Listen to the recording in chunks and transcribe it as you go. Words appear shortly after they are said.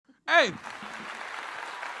Hey,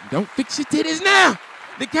 don't fix your titties now.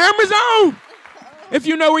 The camera's on. If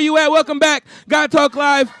you know where you at, welcome back. God Talk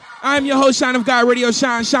Live. I'm your host, Shine of God Radio.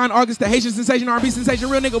 Sean August, the Haitian sensation, R&B sensation,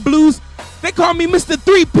 real nigga blues. They call me Mr.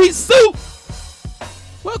 Three-Piece Suit.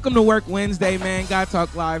 Welcome to Work Wednesday, man. God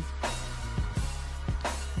Talk Live.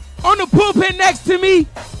 On the pulpit next to me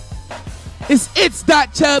is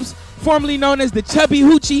Chubbs, formerly known as the Chubby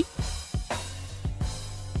Hoochie.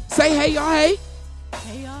 Say hey, y'all, hey.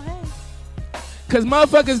 Hey, y'all, hey. Because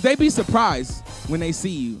motherfuckers, they be surprised when they see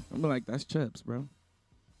you. I'm like, that's Chubbs, bro.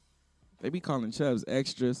 They be calling Chubbs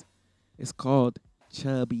extras. It's called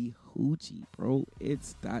Chubby Hoochie, bro.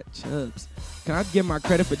 It's Chubbs. Can I give my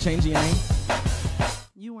credit for changing your name?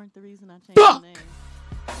 You weren't the reason I changed my name.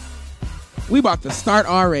 We about to start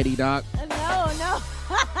already, dog. No.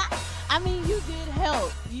 I mean, you did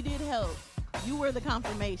help. You were the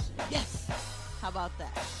confirmation. Yes. How about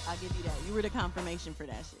that? I'll give you that. You were the confirmation for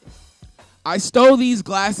that shit. I stole these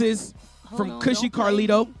glasses from Cushy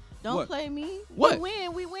Carlito. Don't play me. What?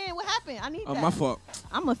 We win. What happened? I need that. Oh, my fault.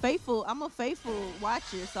 I'm a faithful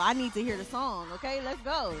watcher, so I need to hear the song. Okay, let's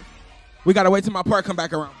go. We gotta wait till my part come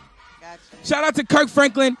back around. Gotcha. Shout out to Kirk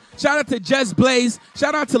Franklin. Shout out to Just Blaze.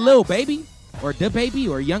 Shout out to Lil Baby or Da Baby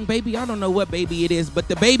or Young Baby. I don't know what baby it is, but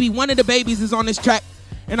the baby, one of the babies is on this track,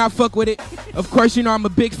 and I fuck with it. Of course, you know I'm a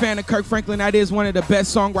big fan of Kirk Franklin. That is one of the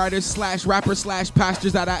best songwriters / rappers /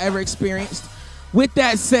 pastors that I ever experienced. With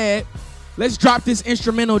that said, let's drop this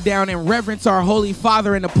instrumental down and reverence our Holy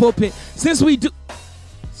Father in the pulpit. Since we do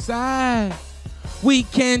side, we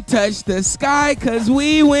can touch the sky because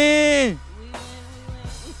we win.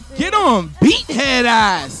 Get on, beat head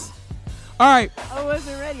ass. All right. I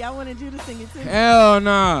wasn't ready. I wanted you to sing it too. Hell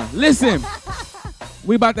nah. Listen,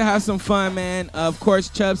 we about to have some fun, man. Of course,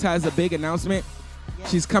 Chubbs has a big announcement.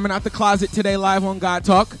 Yes. She's coming out the closet today live on God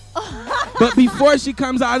Talk. But before she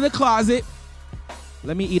comes out of the closet,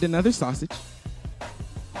 let me eat another sausage.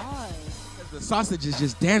 Pause. The sausage is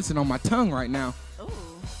just dancing on my tongue right now. Ooh.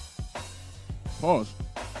 Pause.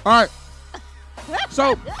 All right.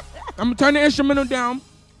 So, I'm going to turn the instrumental down.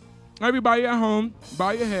 Everybody at home, bow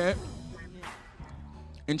your head.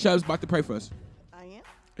 And Chubb's about to pray for us. I am?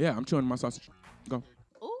 Yeah, I'm chewing my sausage. Go.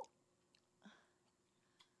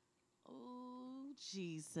 Oh,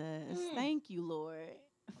 Jesus. Thank you, Lord,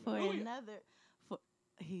 for another.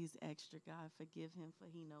 He's extra, God. Forgive him, for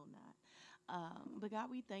he know not. But God,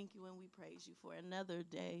 we thank you and we praise you for another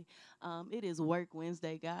day. It is Work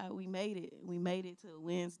Wednesday, God. We made it. We made it to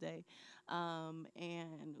Wednesday.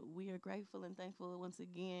 And we are grateful and thankful once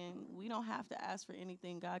again. We don't have to ask for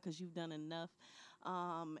anything, God, because you've done enough.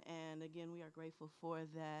 And again, we are grateful for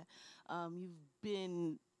that. You've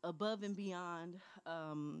been above and beyond.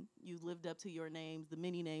 You lived up to your names, the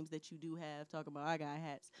many names that you do have. Talking about, I got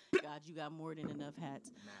hats. God, you got more than enough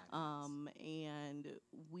hats. And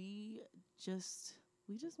we just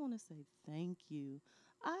want to say thank you.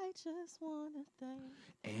 I just want to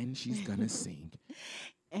thank. And she's going to sing.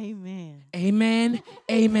 Amen. Amen.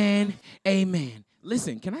 Amen. Amen.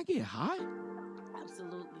 Listen, can I get hot?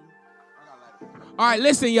 Absolutely. All right,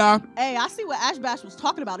 listen, y'all. Hey, I see what Ash Bash was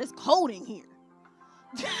talking about. It's cold in here.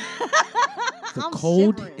 The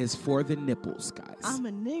cold shivering. Is for the nipples, guys. I'm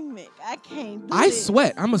anemic. I can't do I this.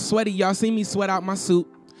 sweat. I'm a sweaty. Y'all see me sweat out my suit.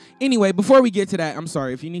 Anyway, before we get to that, I'm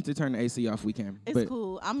sorry. If you need to turn the AC off, we can. It's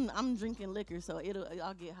cool. I'm drinking liquor, so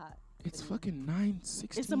I'll get hot. It's fucking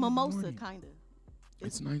 9:16. It's a mimosa, kind of.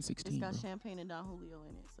 It's 9:16. It's got champagne and Don Julio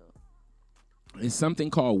in it, so. It's something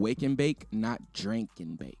called wake and bake, not drink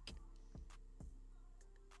and bake.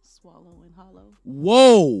 Swallow and hollow.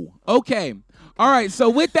 Whoa. Okay. All right. So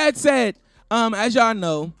with that said, as y'all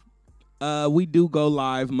know, we do go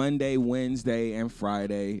live Monday, Wednesday, and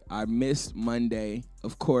Friday. I missed Monday,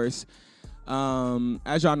 of course.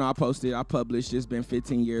 As y'all know, I published. It's been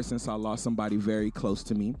 15 years since I lost somebody very close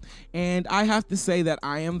to me. And I have to say that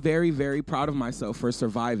I am very, very proud of myself for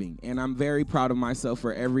surviving. And I'm very proud of myself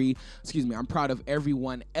for I'm proud of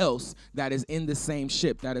everyone else that is in the same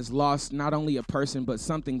ship that has lost not only a person, but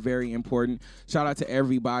something very important. Shout out to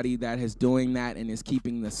everybody that is doing that and is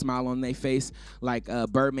keeping the smile on their face. Like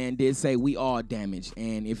Birdman did say, we all damaged.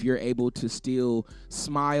 And if you're able to still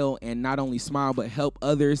smile and not only smile, but help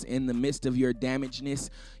others in the midst of your damagedness,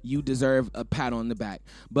 you deserve a pat on the back.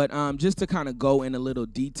 But just to kind of go in a little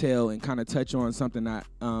detail and kind of touch on something that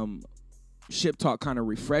Ship Talk kind of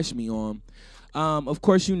refreshed me on. Of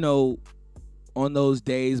course, you know, on those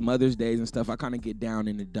days, Mother's Days and stuff, I kind of get down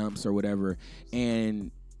in the dumps or whatever. And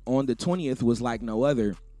on the 20th was like no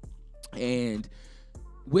other. And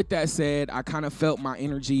with that said, I kind of felt my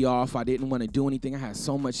energy off. I didn't want to do anything. I had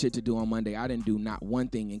so much shit to do on Monday. I didn't do not one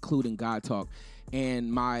thing, including God Talk.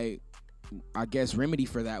 And my, I guess, remedy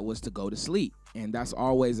for that was to go to sleep. And that's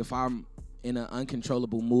always, if I'm in an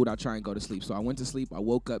uncontrollable mood, I try and go to sleep. So I went to sleep. I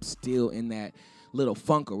woke up still in that little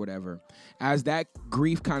funk or whatever. As that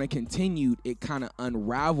grief kind of continued, it kind of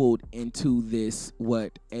unraveled into this,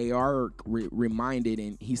 what AR reminded,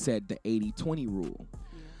 and he said the 80-20 rule.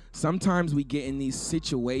 Sometimes we get in these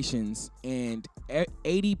situations and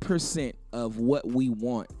 80% of what we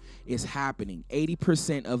want is happening.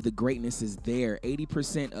 80% of the greatness is there.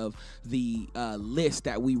 80% of the list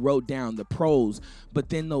that we wrote down, the pros. But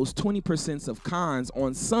then those 20% of cons,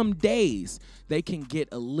 on some days, they can get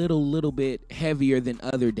a little bit heavier than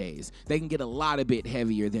other days. They can get a lot of bit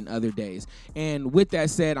heavier than other days. And with that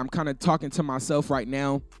said, I'm kind of talking to myself right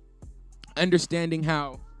now, understanding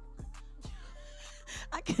how...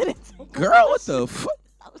 I couldn't take Girl, what the fuck?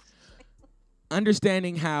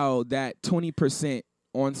 Understanding how that 20%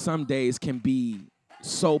 on some days can be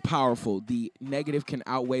so powerful. The negative can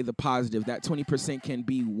outweigh the positive. That 20% can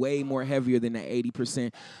be way more heavier than that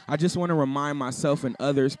 80%. I just want to remind myself and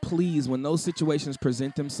others, please, when those situations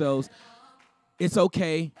present themselves, it's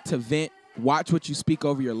okay to vent. Watch what you speak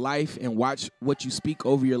over your life, and watch what you speak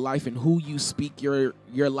over your life and who you speak your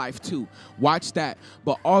life to. Watch that.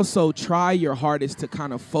 But also try your hardest to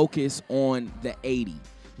kind of focus on the 80.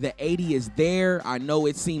 The 80 is there. I know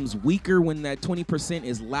it seems weaker when that 20%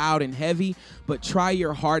 is loud and heavy, but try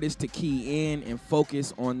your hardest to key in and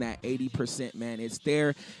focus on that 80%, man. It's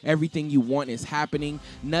there. Everything you want is happening.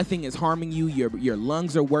 Nothing is harming you. Your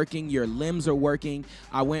lungs are working. Your limbs are working.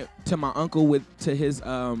 I went to my uncle to his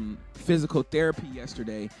physical therapy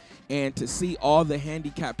yesterday, and to see all the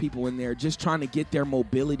handicapped people in there just trying to get their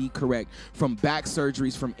mobility correct, from back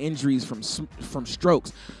surgeries, from injuries, from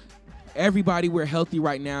strokes. Everybody, we're healthy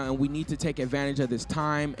right now, and we need to take advantage of this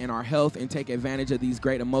time and our health and take advantage of these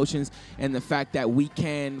great emotions and the fact that we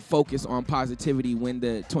can focus on positivity when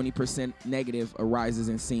the 20% negative arises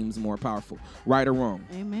and seems more powerful. Right or wrong?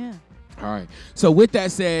 Amen. All right. So with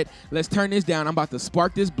that said, let's turn this down. I'm about to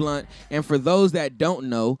spark this blunt. And for those that don't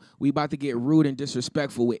know, we about to get rude and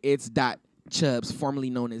disrespectful with It's Dot Chubbs, formerly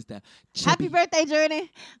known as the Happy birthday, Jordan.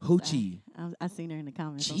 Hoochie. I seen her in the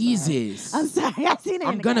comments. Jesus. I'm sorry. I seen her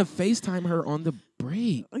I'm in the going to comments. FaceTime her on the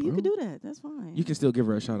break. Oh, you can do that. That's fine. You can still give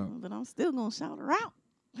her a shout out. But I'm still going to shout her out.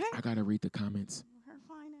 Okay? I got to read the comments. Her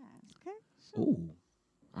fine ass. Okay? Sure. Ooh.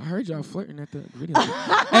 I heard y'all flirting at the video.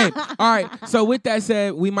 Hey, all right. So with that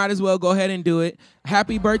said, we might as well go ahead and do it.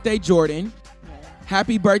 Happy birthday, Jordan.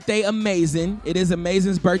 Happy birthday, Amazing. It is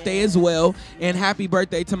Amazing's birthday as well. And happy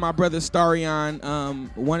birthday to my brother Starion,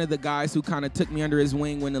 one of the guys who kind of took me under his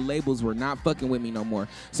wing when the labels were not fucking with me no more.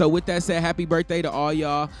 So with that said, happy birthday to all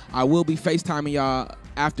y'all. I will be FaceTiming y'all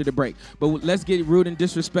after the break. But let's get rude and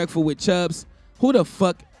disrespectful with Chubbs. Who the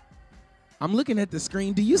fuck? I'm looking at the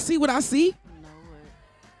screen. Do you see what I see? No.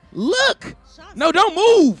 Look. No, don't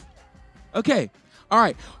move. Okay. All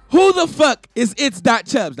right. Who the fuck is It's Dot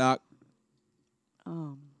Chubbs, dog?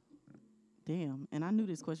 Damn. And I knew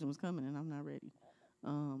this question was coming, and I'm not ready.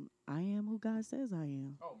 I am who God says I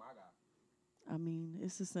am. Oh, my God. I mean,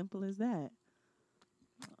 it's as simple as that.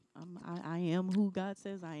 I am who God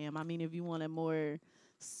says I am. I mean, if you want a more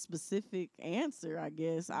specific answer, I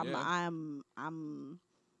guess I'm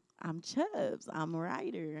Chubbs. I'm a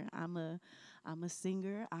writer. I'm a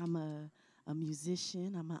singer. I'm a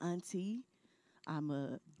musician. I'm an auntie. I'm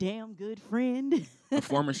a damn good friend. A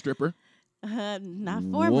former stripper. Not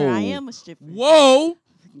former. Whoa. I am a stripper. Whoa.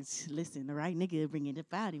 Listen, the right nigga bringing it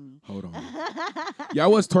out of me. Hold on.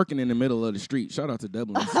 Y'all was twerking in the middle of the street. Shout out to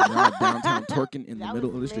Dublin. Y'all downtown twerking in the middle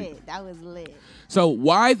of the street. That was lit. So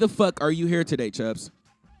why the fuck are you here today, Chubbs?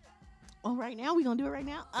 Oh, right now? We gonna do it right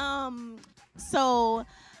now? So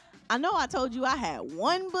I know I told you I had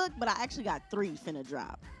one book, but I actually got 3 finna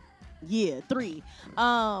drop. Yeah, 3.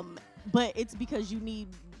 But it's because you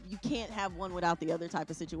can't have one without the other type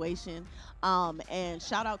of situation. And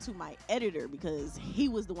shout out to my editor, because he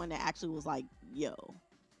was the one that actually was like, yo,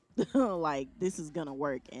 like, this is gonna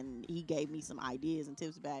work. And he gave me some ideas and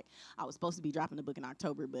tips back. I was supposed to be dropping the book in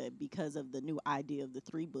October, but because of the new idea of the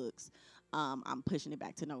 3 books, I'm pushing it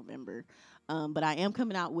back to November. But I am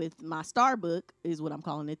coming out with my star book, is what I'm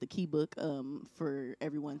calling it, the key book, for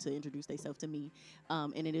everyone to introduce themselves to me.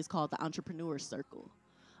 And it is called The Entrepreneur Circle.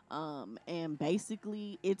 And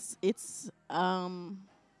basically it's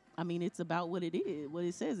I mean, it's about what it is, what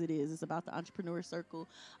it says it is. It's about the Entrepreneur Circle.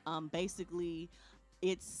 Basically,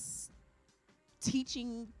 it's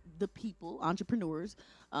teaching the people, entrepreneurs,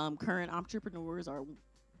 current entrepreneurs, or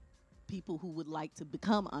people who would like to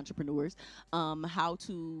become entrepreneurs, how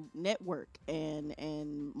to network and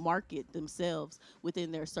market themselves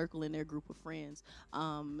within their circle and their group of friends,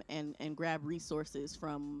 and grab resources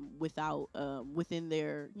from within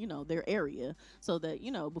their their area, so that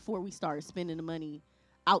before we start spending the money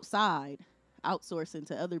outside, outsourcing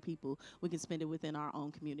to other people, we can spend it within our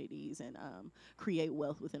own communities and create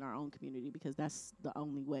wealth within our own community, because that's the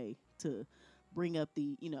only way to bring up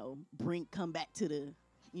the come back to the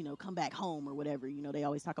come back home or whatever. They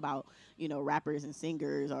always talk about rappers and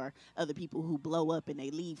singers or other people who blow up and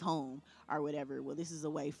they leave home or whatever. Well, this is a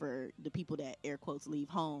way for the people that air quotes leave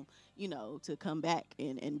home to come back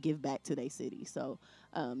and give back to their city. So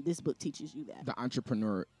this book teaches you that.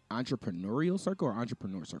 The entrepreneurial circle or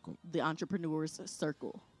entrepreneur circle? The entrepreneur's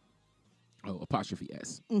circle. Oh, apostrophe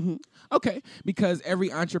S. Mm-hmm. Okay, because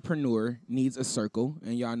every entrepreneur needs a circle,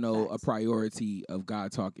 and y'all know Facts. a priority of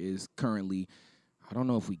God Talk is currently, I don't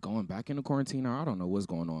know if we going back into quarantine or I don't know what's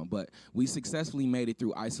going on, but we successfully made it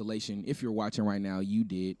through isolation. If you're watching right now, you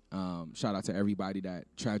did. Shout out to everybody that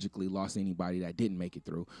tragically lost anybody that didn't make it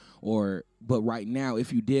through. But right now,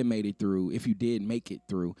 if you did make it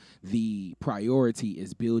through, the priority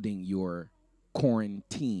is building your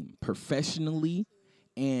quarantine professionally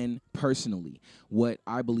and personally. What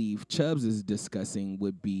I believe Chubbs is discussing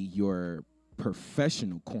would be your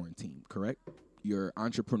professional quarantine, correct? Your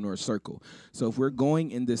entrepreneur circle. So if we're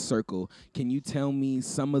going in this circle, can you tell me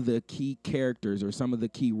some of the key characters or some of the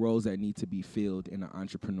key roles that need to be filled in an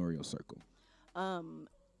entrepreneurial circle?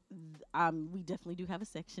 We definitely do have a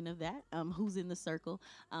section of that. Who's in the circle?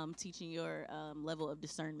 Teaching your level of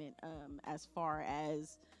discernment as far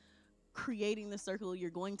as creating the circle. You're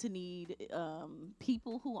going to need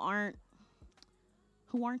people who aren't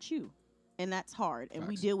you, and that's hard. And Facts.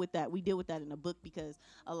 we deal with that in the book, because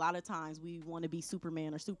a lot of times we want to be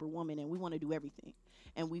Superman or Superwoman and we want to do everything,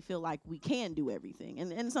 and we feel like we can do everything,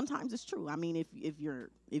 and sometimes it's true. I mean, if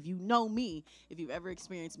you know me, if you've ever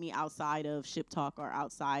experienced me outside of Ship Talk or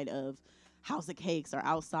outside of House of Cakes or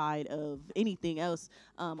outside of anything else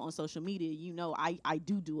on social media, I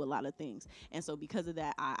do a lot of things. And so because of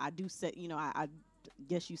that, I do set, I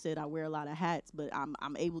guess you said I wear a lot of hats, but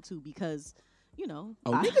I'm able to, because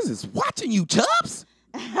Niggas is watching you, Chubbs.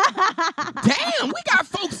 Damn, we got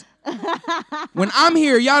folks. When I'm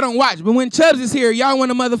here, y'all don't watch, but when Chubbs is here, y'all want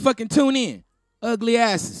to motherfucking tune in. Ugly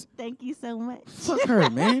asses. Thank you so much. Fuck her,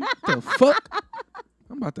 man. The fuck?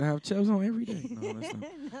 I'm about to have Chubbs on every day. No, that's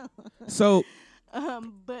not. No. So,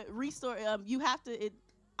 but restore. You have to.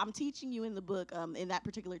 I'm teaching you in the book. In that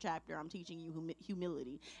particular chapter, I'm teaching you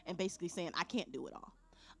humility, and basically saying I can't do it all.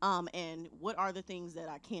 And what are the things that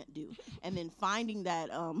I can't do, and then finding that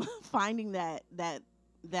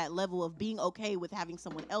level of being okay with having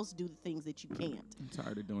someone else do the things that you can't. I'm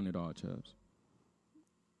tired of doing it all, Chubbs.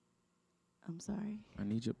 I'm sorry. I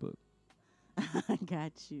need your book. I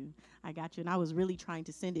got you. And I was really trying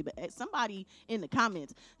to send it, but somebody in the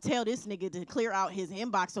comments tell this nigga to clear out his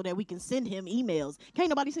inbox so that we can send him emails. Can't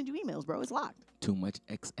nobody send you emails, bro. It's locked. Too much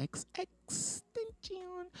XXX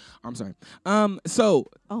extension. I'm sorry. So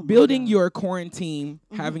Oh, building God. your quarantine,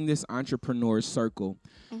 having this entrepreneur circle,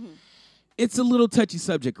 it's a little touchy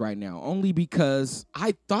subject right now, only because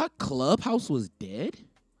I thought Clubhouse was dead,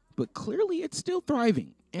 but clearly it's still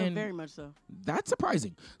thriving. And very much so. that's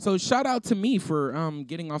surprising. So shout out to me for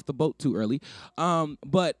getting off the boat too early.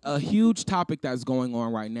 But a huge topic that's going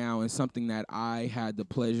on right now, and something that I had the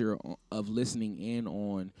pleasure of listening in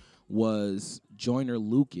on, was Joyner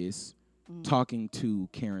Lucas talking to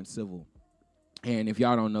Karen Civil. And if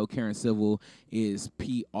y'all don't know, Karen Civil is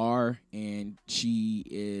PR, and she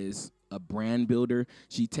is a brand builder.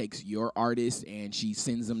 She takes your artists and she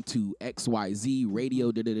sends them to XYZ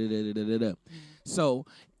radio. So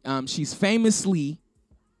she's famously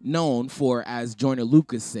known for, as Joyner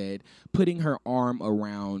Lucas said, putting her arm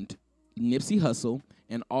around Nipsey Hussle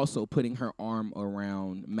and also putting her arm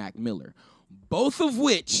around Mac Miller, both of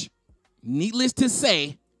which, needless to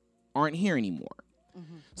say, aren't here anymore.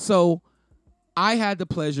 So I had the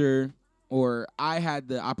pleasure, or I had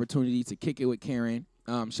the opportunity to kick it with Karen.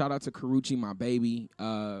 Shout out to Karuchi, my baby.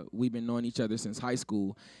 We've been knowing each other since high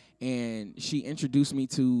school, and she introduced me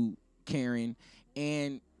to Karen,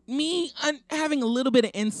 and me having a little bit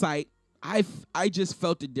of insight, I just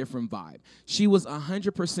felt a different vibe. She was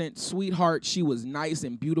 100% sweetheart. She was nice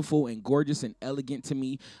and beautiful and gorgeous and elegant to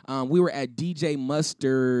me. We were at DJ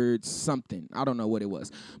Mustard something. I don't know what it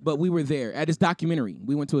was, but we were there at his documentary.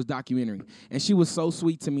 We went to his documentary, and she was so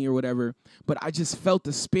sweet to me or whatever, but I just felt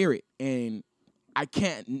the spirit, and I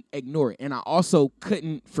can't ignore it, and I also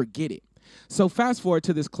couldn't forget it. So fast forward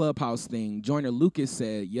to this Clubhouse thing. Joyner Lucas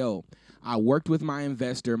said, "Yo, I worked with my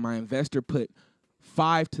investor. My investor put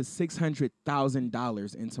 $500,000 to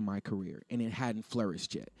 $600,000 into my career, and it hadn't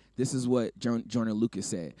flourished yet." This is what Joyner Lucas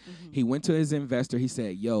said. Mm-hmm. He went to his investor. He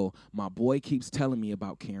said, "Yo, my boy keeps telling me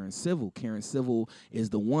about Karen Civil. Karen Civil is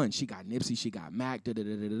the one. She got Nipsey. She got Mac. Da da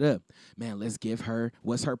da da da. Man, let's give her.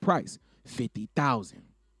 What's her price? 50,000.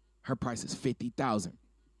 Her price is 50,000."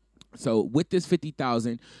 So with this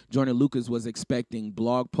 50,000, Joyner Lucas was expecting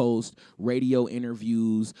blog posts, radio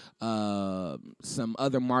interviews, some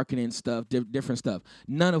other marketing stuff, different stuff,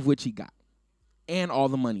 none of which he got. And all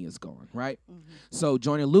the money is gone, right? Mm-hmm. So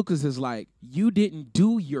Joyner Lucas is like, you didn't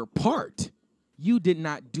do your part. You did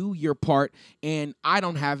not do your part, and I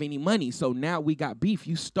don't have any money. So now we got beef.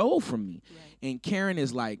 You stole from me. Right. And Karen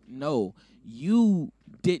is like, no, you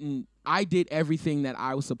didn't. I did everything that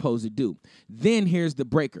I was supposed to do. Then here's the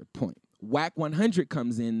breaker point. Wack 100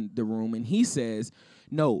 comes in the room, and he says,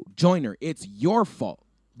 no, Joyner, it's your fault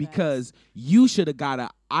because you should have got an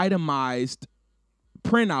itemized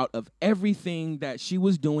printout of everything that she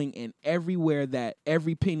was doing and everywhere that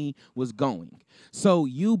every penny was going. So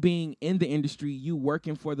you being in the industry, you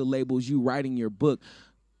working for the labels, you writing your book,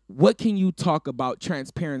 what can you talk about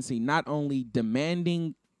transparency, not only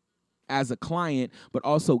demanding as a client, but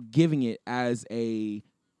also giving it as a,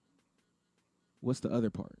 what's the other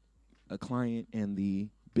part? A client and the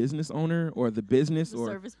business owner, or the business,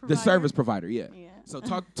 or the service provider. Yeah. So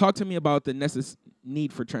talk to me about the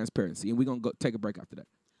need for transparency, and we're gonna go take a break after that.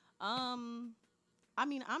 I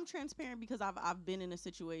mean, I'm transparent because I've been in a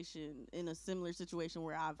similar situation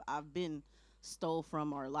where I've been stole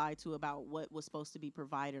from or lied to about what was supposed to be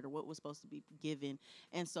provided or what was supposed to be given.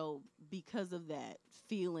 And so because of that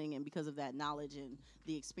feeling and because of that knowledge and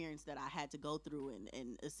the experience that I had to go through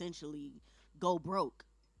and essentially go broke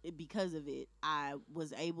because of it, I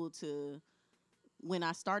was able to, when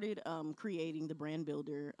I started creating the Brand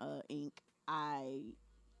Builder Inc.,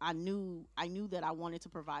 I knew that I wanted to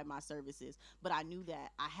provide my services, but I knew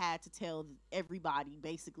that I had to tell everybody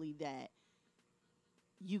basically that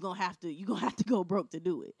you're gonna have to go broke to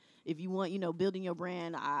do it. If you want, building your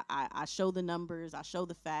brand, I show the numbers, I show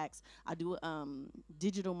the facts. I do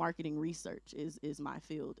digital marketing research is my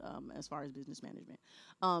field as far as business management.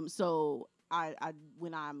 So I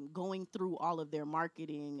when I'm going through all of their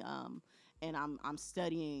marketing and I'm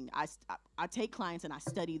studying, I take clients and I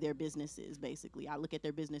study their businesses. Basically, I look at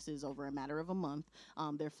their businesses over a matter of a month,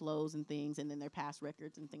 their flows and things, and then their past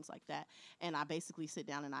records and things like that. And I basically sit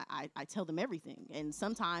down and I tell them everything. And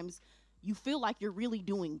sometimes you feel like you're really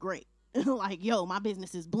doing great. Like, yo, my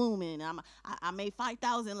business is blooming. I made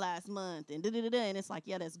 5,000 last month, and and it's like,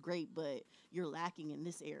 yeah, that's great, but you're lacking in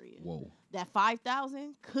this area. Whoa, that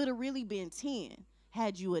 5,000 could have really been 10.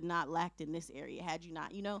 Had you had not lacked in this area, had you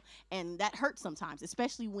not, and that hurts sometimes,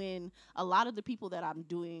 especially when a lot of the people that I'm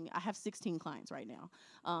doing, I have 16 clients right now.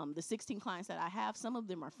 The 16 clients that I have, some of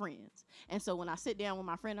them are friends. And so when I sit down with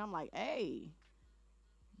my friend, I'm like, hey,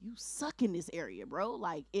 you suck in this area, bro.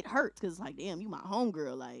 Like, it hurts because, like, damn, you my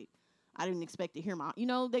homegirl. Like, I didn't expect to hear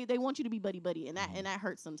they want you to be buddy, and that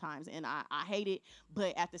hurts sometimes. And I hate it.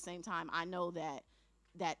 But at the same time, I know that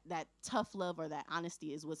tough love or that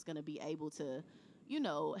honesty is what's going to be able to,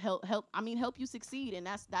 help you succeed. And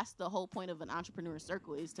that's the whole point of an entrepreneur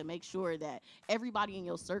circle, is to make sure that everybody in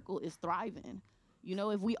your circle is thriving.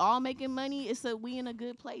 If we all making money, we in a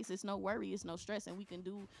good place. It's no worry, it's no stress, and we can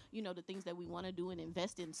do, the things that we want to do and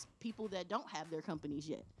invest in people that don't have their companies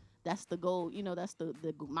yet. That's the goal. That's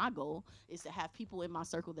my goal, is to have people in my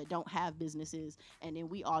circle that don't have businesses, and then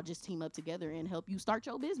we all just team up together and help you start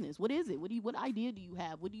your business. What is it? What idea do you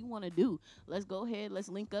have? What do you want to do? Let's go ahead. Let's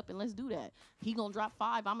link up and let's do that. He gonna drop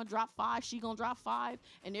 5. I'm gonna drop 5. She gonna drop 5,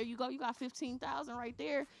 and there you go. You got 15,000 right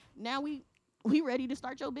there. Now we ready to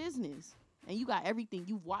start your business. And you got everything.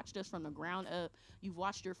 You've watched us from the ground up. You've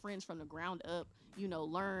watched your friends from the ground up,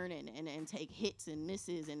 learn and take hits and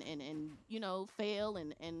misses and fail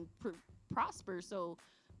and prosper. So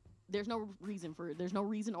there's no reason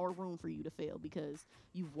or room for you to fail, because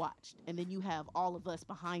you've watched. And then you have all of us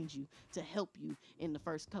behind you to help you in the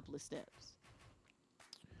first couple of steps.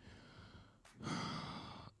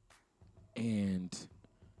 And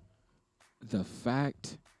the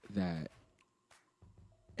fact that,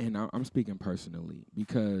 and I'm speaking personally,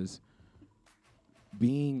 because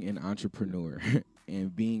being an entrepreneur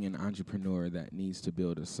and being an entrepreneur that needs to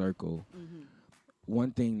build a circle,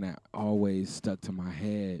 one thing that always stuck to my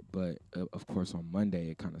head, but of course on Monday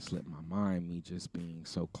it kind of slipped my mind, me just being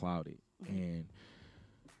so clouded. And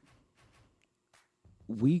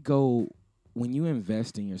when you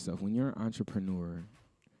invest in yourself, when you're an entrepreneur,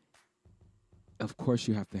 of course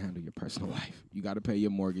you have to handle your personal life. You got to pay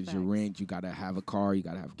your mortgage, your rent. You got to have a car. You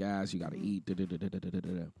got to have gas. You got to eat.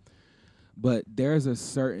 But there's a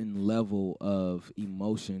certain level of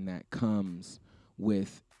emotion that comes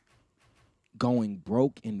with going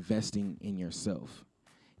broke, investing in yourself,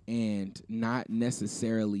 and not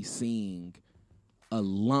necessarily seeing a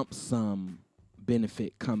lump sum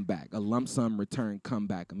benefit come back, a lump sum return come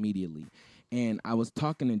back immediately. And I was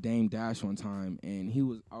talking to Dame Dash one time,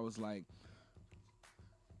 and I was like,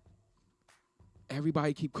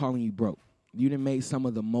 everybody keep calling you broke. You done made some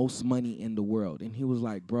of the most money in the world. And he was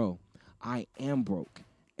like, bro, I am broke.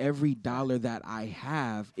 Every dollar that I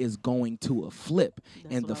have is going to a flip.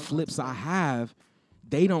 And the flips I have,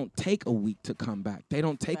 they don't take a week to come back. They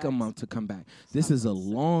don't take a month to come back. This is a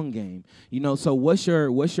long game. You know, so what's your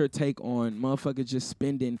take on motherfucker just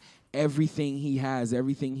spending everything he has,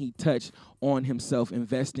 everything he touched on himself,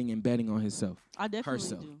 investing and betting on himself? I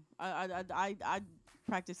definitely do. I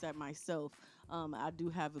practice that myself. I do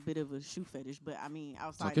have a bit of a shoe fetish, but I mean,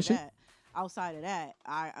 outside of that,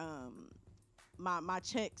 I my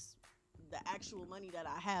checks, the actual money that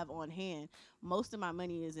I have on hand, most of my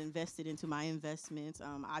money is invested into my investments.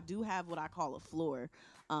 I do have what I call a floor,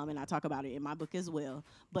 and I talk about it in my book as well.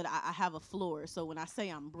 But I have a floor, so when I say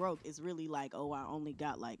I'm broke, it's really like, oh, I only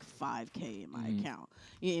got like $5K in my account.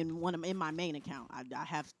 In my main account, I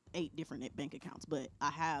have 8 different bank accounts, but I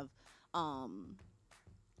have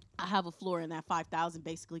a floor, and that $5,000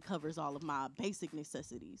 basically covers all of my basic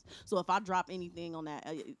necessities. So if I drop anything on that,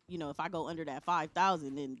 if I go under that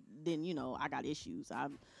 $5,000, then I got issues.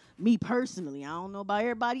 Me personally, I don't know about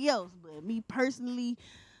everybody else, but me personally,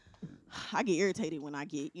 I get irritated when I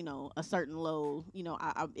get a certain low.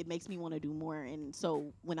 It makes me want to do more, and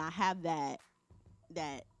so when I have that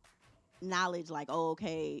knowledge, like, oh,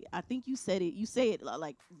 okay, I think you say it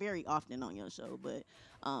like very often on your show, but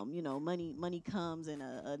money comes, and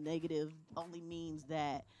a negative only means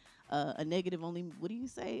that what do you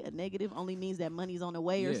say? A negative only means that money's on the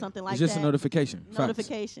way, or something like that. It's just a notification.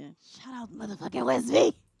 Notification. Facts. Shout out motherfucking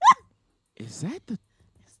Westby. Is that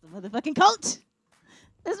it's the motherfucking coach.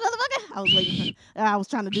 This motherfucker. I was waiting for I was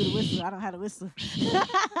trying to do the whistle. I don't have a whistle.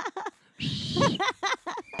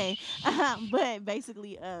 Okay. But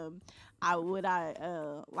basically, I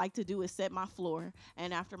like to do is set my floor,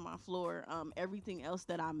 and after my floor, everything else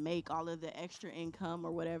that I make, all of the extra income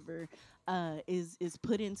or whatever, is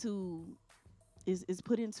put into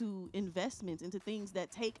investments, into things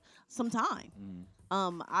that take some time.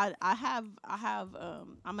 I'm a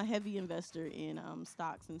heavy investor in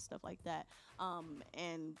stocks and stuff like that.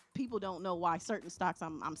 And people don't know why certain stocks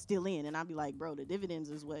I'm still in, and I'd be like, bro, the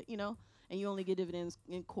dividends is what, and you only get dividends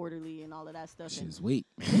in quarterly and all of that stuff. Shit's weak.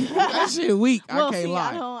 That shit weak. Well, I can't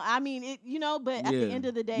lie. But at the end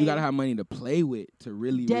of the day, you gotta have money to play with to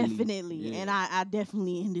really definitely. Really, and I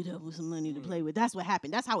definitely ended up with some money to play with. That's what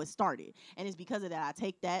happened. That's how it started, and it's because of that I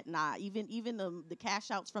take that, and I even the cash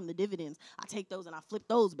outs from the dividends, I take those and I flip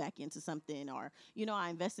those back into something, or I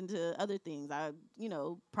invest into other things.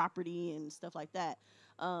 Property and stuff like that.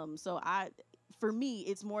 For me,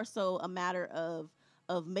 it's more so a matter of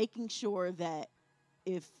making sure that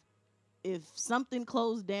if something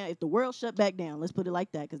closed down, if the world shut back down, let's put it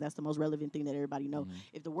like that, because that's the most relevant thing that everybody knows.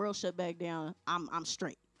 If the world shut back down, I'm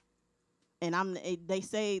straight. And they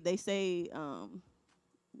say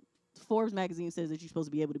Forbes magazine says that you're supposed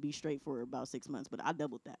to be able to be straight for about 6 months, but I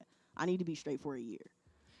doubled that. I need to be straight for a year.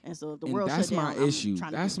 And so if the world shut down,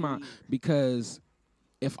 that's my issue. Because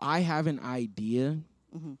if I have an idea,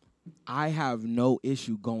 I have no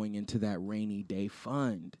issue going into that rainy day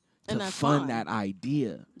fund to fund that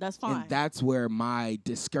idea. That's fine. And that's where my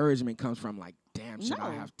discouragement comes from. Like, damn, should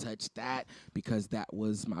I have touched that? Because that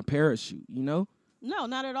was my parachute, No,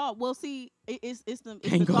 not at all. Well, see, it's the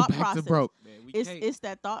thought process. To broke. Man, it's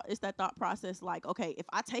that thought process. Like, okay, if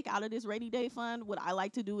I take out of this rainy day fund, what I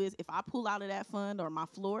like to do is, if I pull out of that fund or my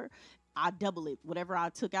floor, I double it. Whatever I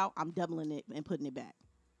took out, I'm doubling it and putting it back.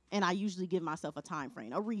 And I usually give myself a time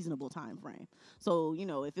frame, a reasonable time frame. So,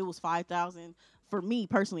 if it was $5,000, for me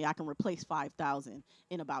personally, I can replace $5,000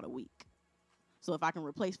 in about a week. So if I can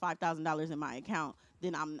replace $5,000 in my account,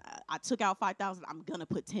 then I took out $5,000. I'm gonna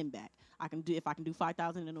put 10 back. If I can do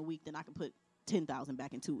 5,000 in a week, then I can put 10,000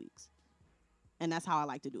 back in 2 weeks. And that's how I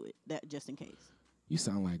like to do it. That just in case. You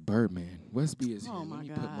sound like Birdman. Westby is here. Oh, my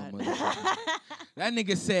God. That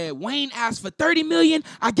nigga said, Wayne asked for $30 million.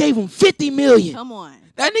 I gave him $50 million. Come on.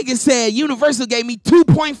 That nigga said Universal gave me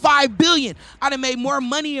 $2.5 billion. I done made more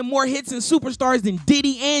money and more hits and superstars than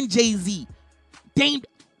Diddy and Jay-Z. Damn.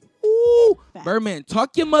 Ooh. Fact. Birdman,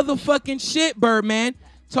 talk your motherfucking shit, Birdman.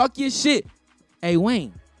 Talk your shit. Hey,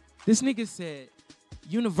 Wayne, this nigga said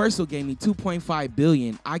Universal gave me $2.5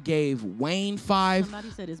 billion. I gave Wayne 5. Somebody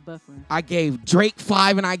said it's buffering. I gave Drake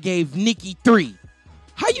 5, and I gave Nicki 3.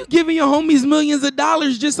 How you giving your homies millions of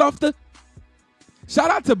dollars just off the... Shout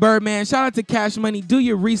out to Birdman. Shout out to Cash Money. Do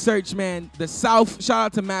your research, man. The South. Shout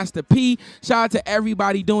out to Master P. Shout out to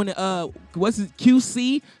everybody doing it. What's it?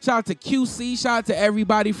 QC. Shout out to QC. Shout out to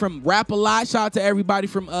everybody from Rap A Lot. Shout out to everybody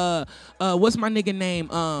from what's my nigga name?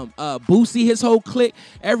 Boosie, his whole clique.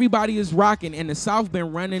 Everybody is rocking, and the South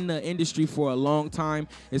been running the industry for a long time.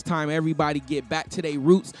 It's time everybody get back to their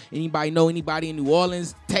roots. Anybody know anybody in New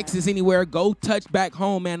Orleans, Texas, anywhere? Go touch back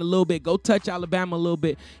home, man, a little bit. Go touch Alabama a little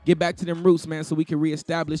bit. Get back to them roots, man, so we can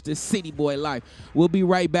reestablish this city boy life. We'll be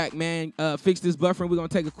right back, man. Fix this buffering. We're gonna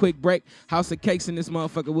take a quick break. House of Cakes in this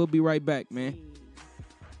motherfucker. We'll be right back, man.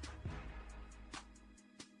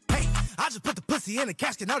 Hey, I just put the pussy in the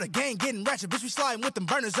casket. Now the gang getting ratchet. Bitch, we sliding with them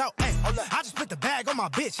burners out. Hey, I just put the bag on my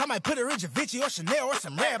bitch. I might put her in Givenchy or Chanel or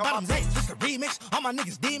some red bottoms. Hey, just a remix. All my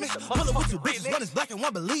niggas demons. Pull up with two bitches. One is black and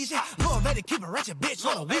one Belizean. Go over to keep a ratchet bitch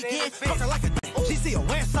on a weekend. Fuck her like a she see a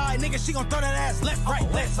west side nigga. She gon' throw that ass left, right,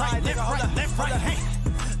 left, right, left, right, left, right. Hey.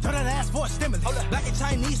 Throw that ass for a stimulus. Black and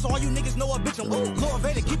Chinese, so all you niggas know a bitch I'm woo.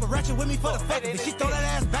 Corvette, keep a ratchet with me for the fact that she throw that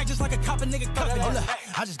ass back just like a cop and nigga cuffing. Hold up,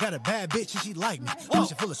 I just got a bad bitch and she like me.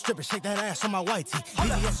 She full of strippers, shake that ass on my white tee.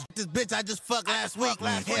 This bitch I just fucked last week.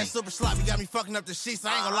 Hair super sloppy, got me fucking up the sheets.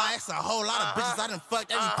 I ain't gonna lie, it's a whole lot of bitches I done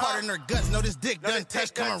fucked every part in her guts. Know this dick done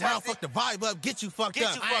touch, come around, fuck the vibe up, get you fucked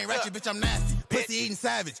up. I ain't ratchet, bitch, I'm nasty. Pussy eating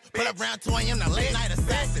savage. Pull up around 2 a.m. the late night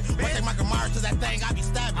assassin. One take my Kamara to that thing, I be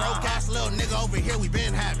stabbed. Bro, cast little nigga over here, we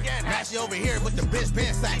been having. Mashy over here with the bitch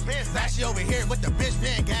been sack. Mashy over here with the bitch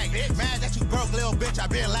been gang. Mad that you broke, little bitch, I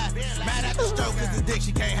been laughing. Mad at the stroke, cause the dick,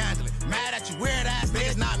 she can't handle it. Mad at you weird ass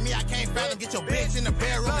niggas, not me, I can't fathom. Get your bitch in the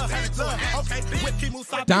bedroom and turn it to an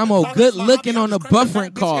action. Damo, good looking on the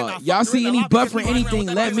buffering card. Y'all see any buffering anything,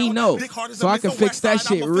 let me know so I can fix that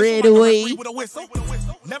shit right away.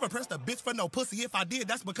 Never pressed a bitch for no pussy. If I did,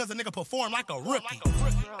 that's because a nigga performed like a rookie.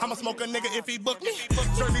 I'ma smoke a nigga if he book me.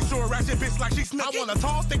 Jersey Shore ratchet bitch like she Snooki. I want a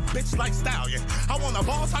tall, thick bitch like Stallion. I want a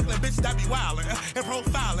ball talking bitch that be wildin' and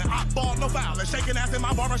profiling. I ball no fouling. Shaking ass in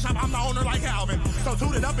my barbershop, I'm the owner like Calvin. So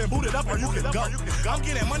toot it up and boot it up or you can go. I'm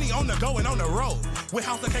getting money on the go and on the road. With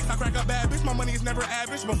House of Cakes, I crack a bad bitch. My money is never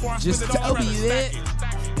average. Before I spend it all, I'd rather stack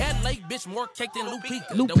it. That late bitch more cake than Lupita.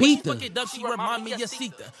 Lupita. The way she fuck it up, she remind me of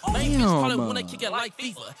Sita. Main bitch call it when I kick it like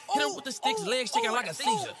FIFA. Hit her with the sticks, legs shaking like a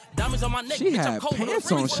seizure. Diamonds on my neck, She bitch, I'm had cold.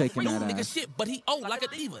 pants on shaking that nigga ass. shit, but he old like a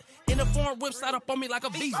diva. In the foreign whip side up on me like a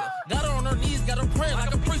visa. Got her on her knees, got her praying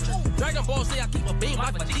like a preacher. Dragon Ball say I keep a beam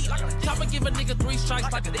like Vegeta. Chopper give a nigga 3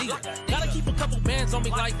 strikes like a dealer. Gotta keep a couple bands on me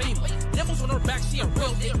like FEMA. Devils on her back, she a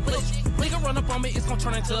real big bitch. Nigga run up on me, it's gon'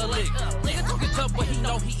 turn into a lick. Nigga talking tough, but he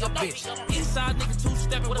know he a bitch. Inside nigga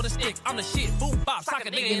 2-stepping with a stick. I'm the shit. Boom, bop, sock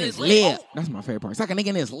a nigga in his lip. That's my favorite part. Sock a nigga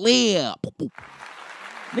in his lip. Boop, boop.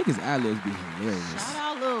 Niggas ad-libs be hilarious. Shout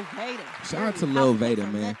out Lil Vader. Shout out to Lil Vader,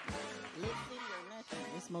 man. Lit City or nothing.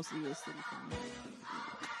 It's mostly Lit City for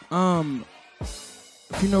me.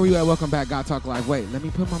 If you know where you at, welcome back. God Talk Live. Wait, let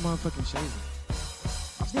me put my motherfucking shades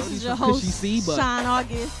on. This is your host, Sean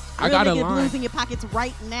August. I got a get line. blues in your pockets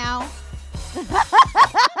right now.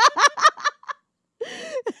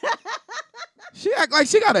 She act like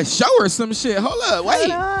she got a show or some shit. Hold up, wait.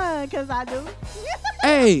 Hold on, cause I do.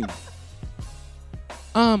 Hey,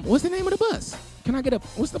 what's the name of the bus? Can I get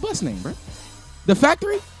what's the bus name, bro? The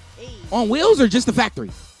Factory? Hey. On wheels or just the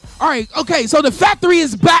Factory? All right, okay, so the Factory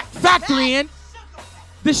is back factorying.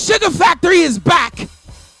 The Sugar Factory is back.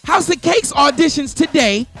 House of Cakes auditions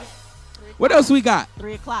today. What else we got?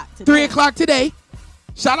 3 o'clock today. 3 o'clock today.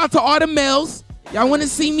 Shout out to all the males. Y'all want to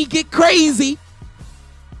see me get crazy?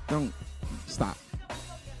 Don't stop.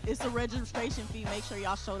 It's a registration fee. Make sure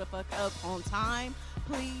y'all show the fuck up on time.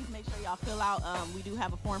 Please make sure y'all fill out. We do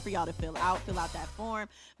have a form for y'all to fill out. Fill out that form.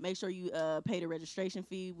 Make sure you pay the registration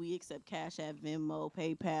fee. We accept Cash App, Venmo,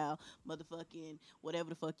 PayPal, motherfucking whatever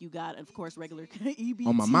the fuck you got. And of course, regular EBT.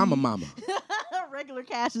 On my mama. Regular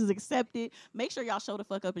cash is accepted. Make sure y'all show the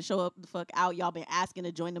fuck up and show up the fuck out. Y'all been asking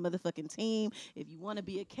to join the motherfucking team. If you want to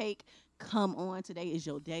be a cake, come on. Today is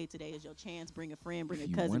your day. Today is your chance. Bring a friend, bring a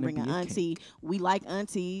cousin, bring an auntie. We like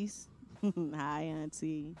aunties. Hi,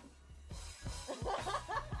 auntie.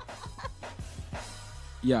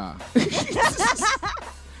 Yeah.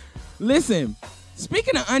 Listen,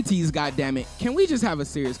 speaking of aunties, goddammit, can we just have a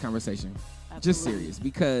serious conversation? Absolutely. Just serious,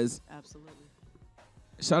 because Absolutely.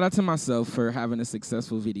 shout out to myself for having a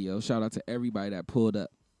successful video. Shout out to everybody that pulled up.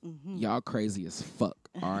 Mm-hmm. Y'all crazy as fuck,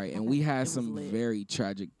 all right? And we had was some lit. very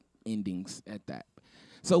tragic endings at that.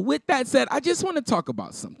 So with that said, I just want to talk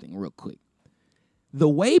about something real quick. The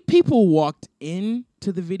way people walked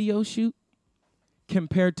into the video shoot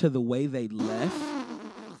compared to the way they left.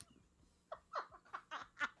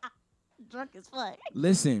 Drunk as fuck.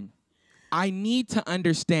 Listen, I need to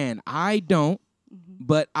understand. I don't,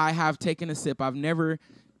 but I have taken a sip. I've never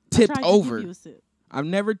tipped Tried to over. give you a sip. I've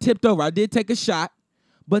never tipped over. I did take a shot,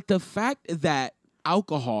 but the fact that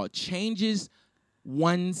alcohol changes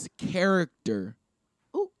one's character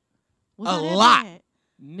Ooh, was a I that lot. bad?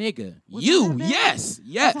 Nigga, Was you, that bad? yes, Was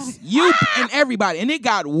yes, I- you and everybody. And it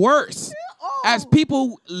got worse. Oh. As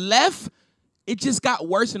people left, it just got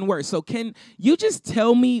worse and worse. So can you just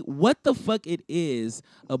tell me what the fuck it is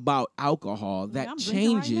about alcohol that I'm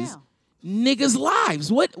drinking right changes now. niggas'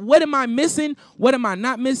 lives? What am I missing? What am I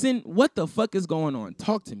not missing? What the fuck is going on?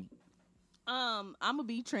 Talk to me. I'm gonna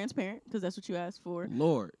be transparent because that's what you asked for.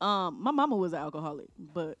 Lord. My mama was an alcoholic,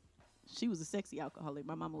 but she was a sexy alcoholic.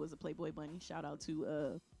 My mama was a Playboy bunny. Shout out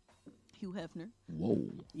to Hugh Hefner. Whoa.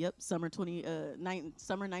 Yep, summer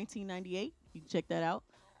 1998. You can check that out.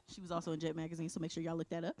 She was also in Jet magazine, so make sure y'all look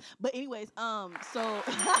that up. But anyways,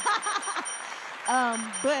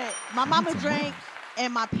 but my mama drank,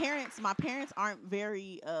 and my parents aren't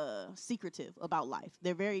very secretive about life.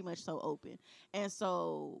 They're very much so open. And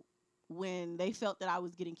so when they felt that I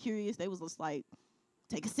was getting curious, they was just like,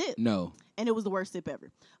 take a sip. No. And it was the worst sip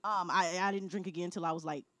ever. I didn't drink again until I was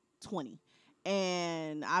like 20.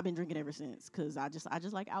 And I've been drinking ever since because I just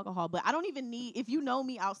like alcohol. But I don't even need, if you know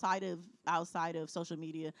me outside of social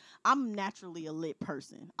media, I'm naturally a lit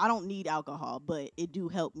person. I don't need alcohol, but it do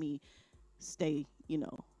help me stay,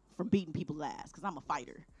 from beating people's ass because I'm a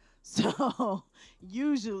fighter. So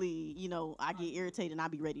usually, I get irritated and I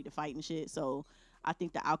be ready to fight and shit. So I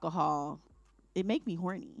think the alcohol, it make me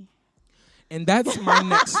horny. And that's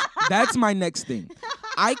my next thing.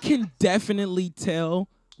 I can definitely tell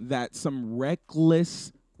that some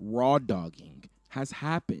reckless raw dogging has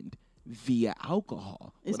happened via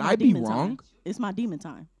alcohol. It's Would my I be demon wrong? time. It's my demon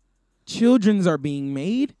time. Children's are being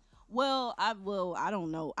made. Well, I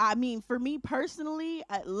don't know. I mean, for me personally,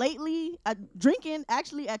 lately, drinking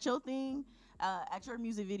actually at your thing, at your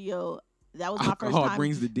music video, that was my first Alcohol time.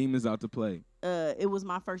 brings the demons out to play. It was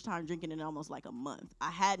my first time drinking in almost like a month.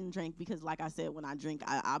 I hadn't drank because, like I said, when I drink,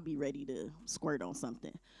 I'll be ready to squirt on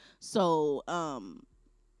something. So,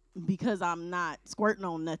 because I'm not squirting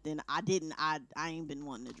on nothing, I ain't been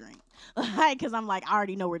wanting to drink. Because I'm like, I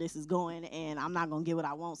already know where this is going, and I'm not going to get what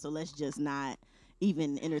I want, so let's just not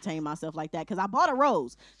even entertain myself like that. Because I bought a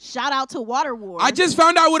rose. Shout out to Water Wars. I just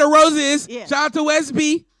found out what a rose is. Yeah. Shout out to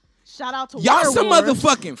SB. Shout out to Y'all Water some Wars.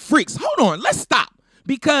 motherfucking freaks. Hold on, let's stop.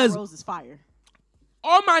 Because Rose is fire.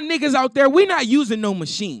 all my niggas out there, we not using no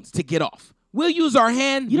machines to get off. We'll use our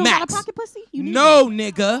hand You don't max. got a pocket pussy? You need No, one.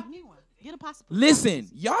 nigga. You need one. Get a pocket Listen,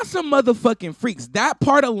 y'all some motherfucking freaks. That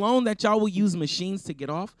part alone that y'all will use machines to get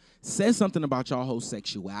off says something about y'all whole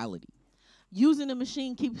sexuality. Using a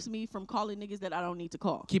machine keeps me from calling niggas that I don't need to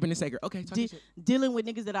call. Keeping it sacred. Okay, talk your shit. Dealing with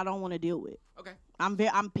niggas that I don't want to deal with. Okay.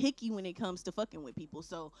 I'm picky when it comes to fucking with people.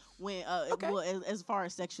 So when Okay. well, as far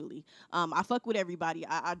as sexually, I fuck with everybody.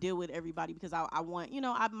 I deal with everybody because I want,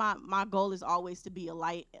 my goal is always to be a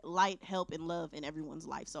light, help, and love in everyone's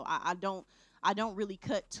life. So I don't really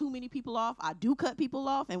cut too many people off. I do cut people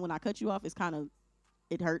off, and when I cut you off, it's kind of,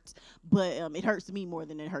 it hurts, but it hurts me more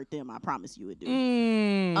than it hurt them. I promise you it do.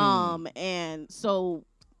 And so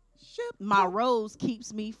my rose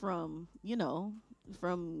keeps me from,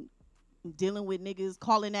 from dealing with niggas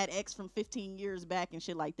calling that ex from 15 years back and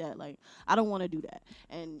shit like that. Like, I don't want to do that.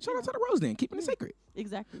 And Shout out to the rose then. Keeping it sacred.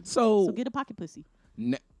 exactly. So, So get a pocket pussy,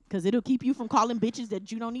 ne- because it'll keep you from calling bitches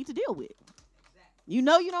that you don't need to deal with. You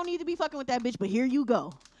know you don't need to be fucking with that bitch, but here you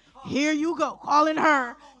go. Here you go, calling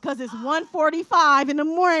her, because it's 1:45 in the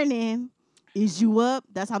morning. Is you up?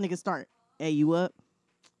 That's how niggas start. Hey, you up?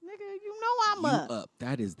 Nigga, you know I'm you up. up.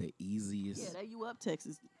 That is the easiest. Yeah, that you up,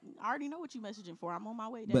 Texas. I already know what you messaging for. I'm on my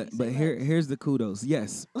way. But Daddy. but Say here less. here's the kudos.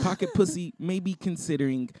 Yes, pocket pussy may be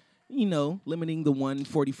considering, limiting the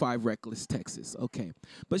 145 reckless Texas. Okay,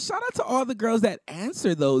 but shout out to all the girls that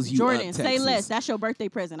answer those. You Jordan, up say Texas. less. That's your birthday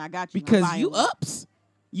present. I got you. I'm Because buying you one. ups.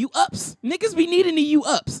 You ups. Niggas be needing the you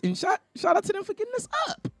ups. And shout out to them for getting us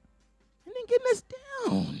up. And then getting us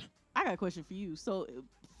down. I got a question for you. So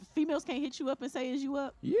females can't hit you up and say, is you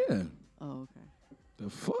up? Yeah. Oh, okay. The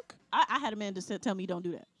fuck? I had a man to tell me don't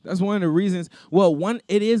do that. That's one of the reasons. Well,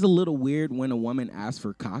 it is a little weird when a woman asks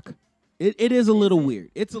for cock. It is a little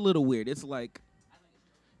weird. It's a little weird. It's like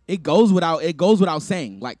it goes without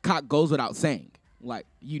saying. Like cock goes without saying. Like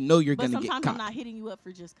you're But gonna get sometimes cock. I'm not hitting you up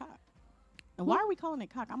for just cock. And why are we calling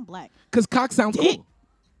it cock? I'm black. Cause cock sounds Dick. cool.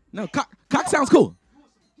 No, cock sounds cool.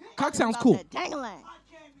 Cock sounds About cool. that dang-a-lang.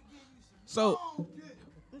 So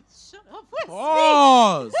Shut up. What's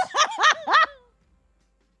Pause.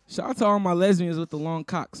 Shout out to all my lesbians with the long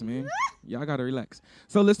cocks, man. Y'all gotta relax.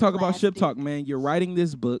 So let's talk about Ship Talk, man. You're writing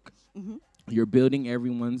this book. Mm-hmm. You're building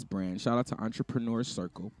everyone's brand. Shout out to Entrepreneur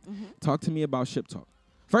Circle. Mm-hmm. Talk to me about Ship Talk.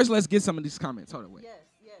 First, let's get some of these comments. Hold on, wait. Yes,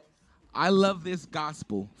 yes. I love this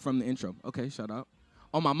gospel from the intro. Okay, shout out.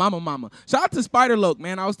 Oh, my mama. Shout out to Spider-Loke,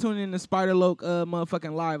 man. I was tuning in to Spider-Loke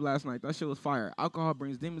motherfucking live last night. That shit was fire. Alcohol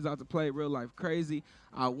brings demons out to play. Real life crazy.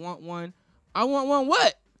 I want one. I want one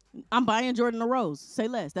what? I'm buying Jordan a rose. Say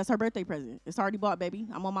less. That's her birthday present. It's already bought, baby.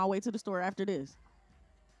 I'm on my way to the store after this.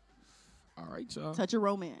 All right, y'all. Touch of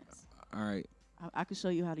romance. All right. I can show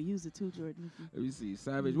you how to use it too, Jordan. Let me see.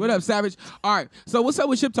 Savage. What up, Savage? All right. So what's up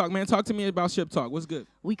with Ship Talk, man? Talk to me about Ship Talk. What's good?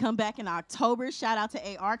 We come back in October. Shout out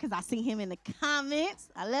to AR because I see him in the comments.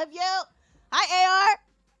 I love you. Hi,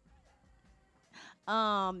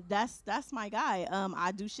 AR. That's my guy.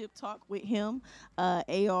 I do Ship Talk with him. AR,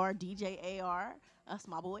 DJ AR. That's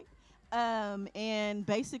my boy. And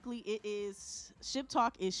basically it is, Ship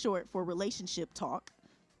Talk is short for relationship talk.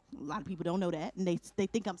 A lot of people don't know that, and they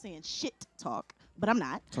think I'm saying shit talk, but I'm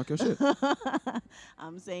not. Talk your shit.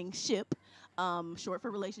 I'm saying ship, short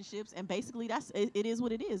for relationships, and basically it is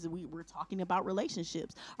what it is. We're talking about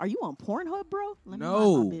relationships. Are you on Pornhub, bro? Let me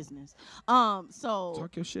mind my business. So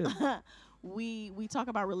talk your shit. we talk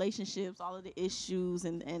about relationships, all of the issues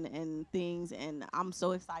and things, and I'm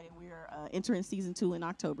so excited. We're entering season 2 in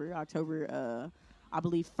October. I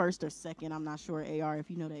believe 1st or 2nd. I'm not sure. AR,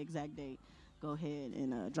 if you know the exact date, go ahead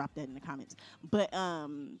and drop that in the comments. But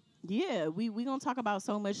yeah, we gonna talk about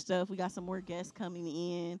so much stuff. We got some more guests coming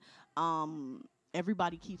in.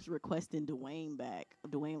 Everybody keeps requesting Dwayne back,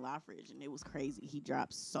 Dwayne Lafridge, and it was crazy. He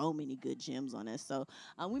dropped so many good gems on us. So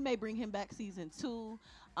we may bring him back season 2.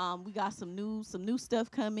 We got some new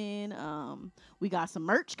stuff coming. We got some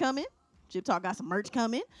merch coming. Ship Talk got some merch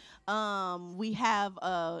coming. We have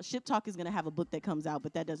Ship Talk is gonna have a book that comes out,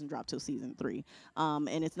 but that doesn't drop till season 3.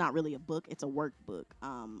 And it's not really a book; it's a workbook.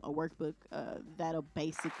 A workbook that'll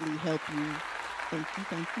basically help you.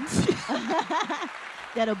 Thank you.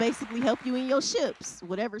 That'll basically help you in your ships,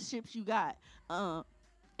 whatever ships you got. And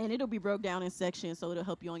it'll be broke down in sections, so it'll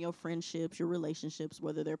help you on your friendships, your relationships,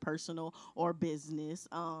 whether they're personal or business.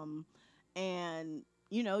 And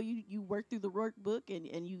you know, you work through the workbook,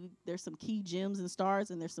 and there's some key gems and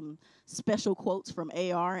stars, and there's some special quotes from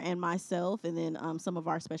AR and myself, and then some of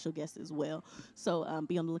our special guests as well. So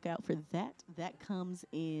be on the lookout for that. That comes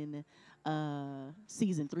in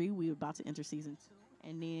season 3. We're about to enter season 2,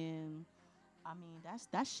 and then I mean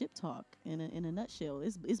that's Ship Talk in a nutshell.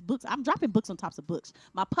 It's books. I'm dropping books on tops of books.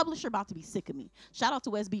 My publisher about to be sick of me. Shout out to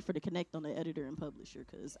SB for the connect on the editor and publisher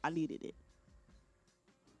because I needed it.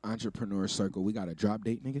 Entrepreneur Circle. We got a drop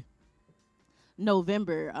date, nigga?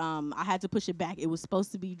 November. I had to push it back. It was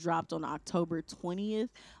supposed to be dropped on October 20th,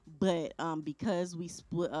 but because we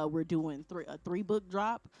split, we're doing a 3-book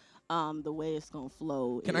drop. The way it's gonna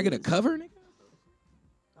flow. Can I get a cover, nigga?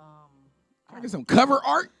 Can I get some cover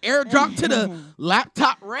art? Airdrop to the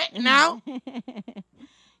laptop right now.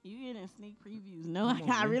 You getting sneak previews? No,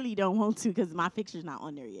 I really don't want to because my picture's not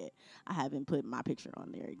on there yet. I haven't put my picture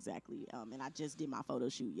on there exactly. And I just did my photo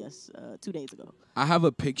shoot 2 days ago. I have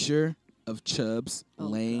a picture of Chubbs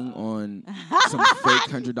laying on some fake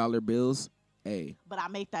 $100 bills. Hey. But I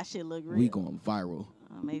made that shit look real. We going viral.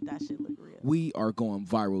 I made that shit look real. We are going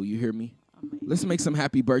viral. You hear me? Let's make some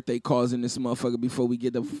happy birthday calls in this motherfucker before we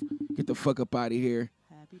get the fuck up out of here.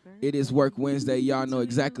 Happy birthday. It is Work Wednesday. Y'all know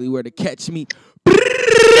exactly where to catch me.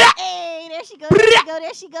 Hey, there she go.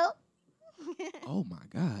 There she go. Oh my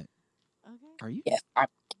God. Okay. Are you? Yes.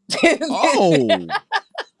 Oh.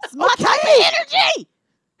 Small type of energy.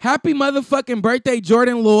 Happy motherfucking birthday,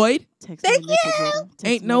 Jordan Lloyd. Text me a nipple, Jordan.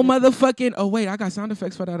 Ain't no motherfucking. Oh wait, I got sound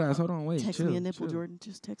effects for that ass. Hold on, wait. Text me a nipple, Jordan.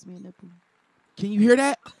 Just text me a nipple. Can you hear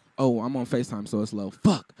that? Oh, I'm on FaceTime, so it's low.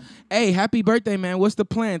 Fuck. Hey, happy birthday, man. What's the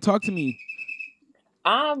plan? Talk to me.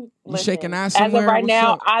 You shaking ass somewhere? As of right What's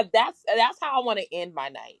now, up? that's how I want to end my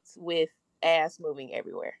nights, with ass moving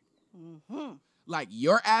everywhere. Mm-hmm. Like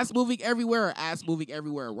your ass moving everywhere or ass moving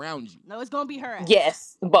everywhere around you? No, it's going to be her ass.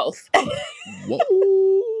 Yes, both. Whoa.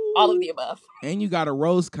 All of the above. And you got a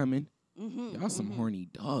rose coming. Mm-hmm, Y'all some horny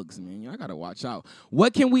dogs, man. Y'all gotta watch out.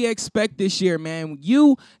 What can we expect this year, man?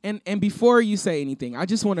 You and before you say anything, I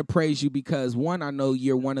just want to praise you because 1, I know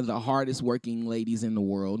you're one of the hardest working ladies in the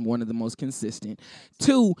world, one of the most consistent.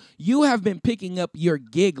 2, you have been picking up your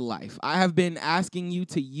gig life. I have been asking you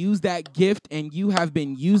to use that gift, and you have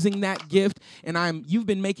been using that gift, and you've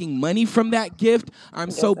been making money from that gift.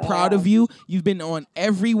 I'm so proud of you. You've been on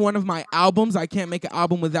every one of my albums. I can't make an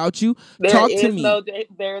album without you. Talk to me.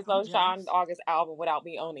 There is no shine. John August album without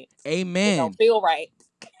me on it. Amen. It don't feel right.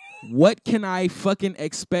 What can I fucking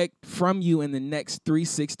expect from you in the next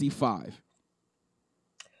 365?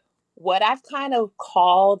 What I've kind of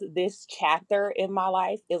called this chapter in my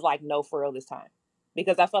life is like no for real this time.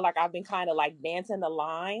 Because I feel like I've been kind of like dancing the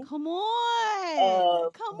line. Come on.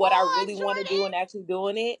 Of what I really want to do and actually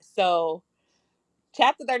doing it. So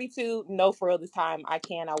chapter 32, no for real this time. I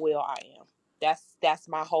can, I will, I am. That's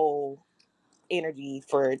my whole energy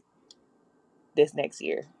for this next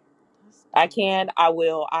year. I can, I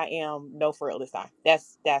will, I am, no for real this time.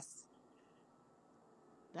 That's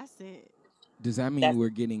it. Does that mean we're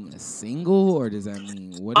getting a single, or does that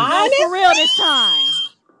mean what? No for real this time.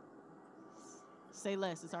 Say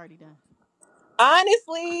less. It's already done.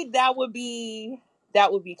 Honestly, that would be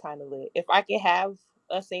kind of lit. If I could have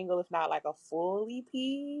a single, if not like a full EP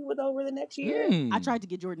with over the next year. I tried to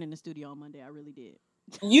get Jordan in the studio on Monday. I really did.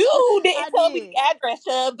 You didn't tell me the address,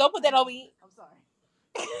 Chubb. Don't put that on me. I'm sorry.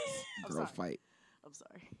 Girl fight. I'm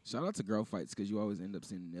sorry. Shout out to girl fights because you always end up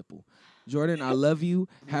seeing a nipple. Jordan, I love you.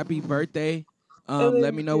 Happy birthday.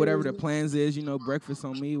 Let me know whatever the plans is. You know, breakfast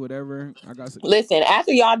on me, whatever. I got some. Listen,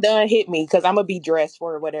 after y'all done, hit me because I'm gonna be dressed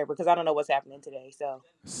for whatever because I don't know what's happening today.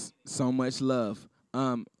 So much love.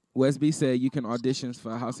 Wesby said you can audition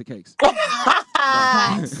for House of Cakes.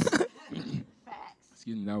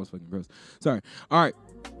 Excuse me, that was fucking gross. Sorry. All right.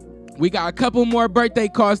 We got a couple more birthday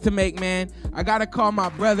calls to make, man. I gotta call my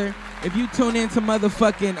brother. If you tune into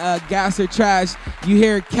motherfucking Gas or Trash, you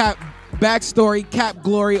hear Cap backstory, Cap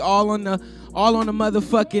Glory, all on the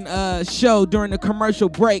motherfucking show during the commercial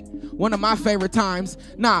break. One of my favorite times.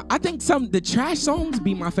 Nah, I think the trash songs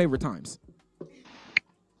be my favorite times.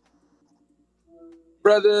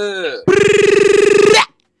 Brother.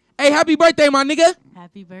 Hey, happy birthday, my nigga.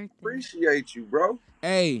 Happy birthday. Appreciate you, bro.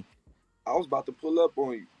 Hey. I was about to pull up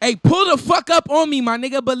on you. Hey, pull the fuck up on me, my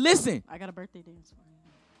nigga. But listen. I got a birthday dance for you.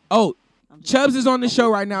 Oh, Chubbs is on the show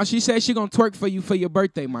right now. She said she gonna twerk for you for your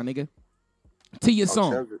birthday, my nigga. To your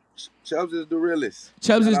song. Chubbs is the realest.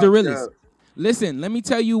 Chubbs is the realest. Listen, let me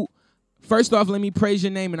tell you. First off, let me praise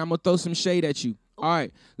your name, and I'm gonna throw some shade at you. All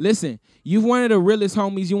right, listen. You're one of the realest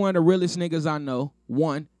homies. You're one of the realest niggas I know.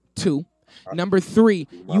 1, 2. Number 3,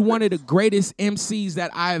 you one of the greatest MCs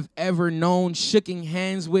that I've ever known, shooking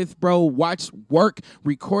hands with, bro, watch work,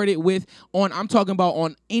 recorded with, I'm talking about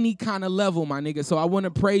on any kind of level, my nigga. So I want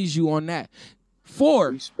to praise you on that.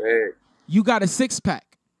 4, you got a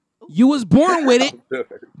 6-pack. You was born with it,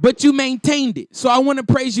 but you maintained it. So I want to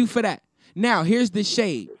praise you for that. Now, here's the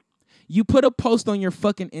shade. You put a post on your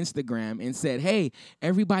fucking Instagram and said, hey,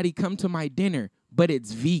 everybody come to my dinner, but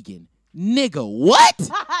it's vegan. Nigga, what?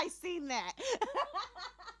 I seen that.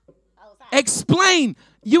 Explain.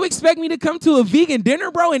 You expect me to come to a vegan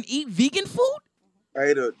dinner, bro, and eat vegan food?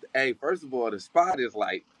 Hey, first of all, the spot is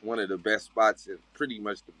like one of the best spots and pretty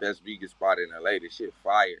much the best vegan spot in LA. This shit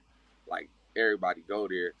fire. Like, everybody go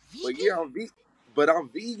there. Vegan? But yeah, I'm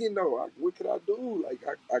vegan though. What can I do? Like,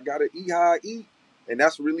 I gotta eat how I eat. And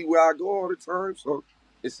that's really where I go all the time. So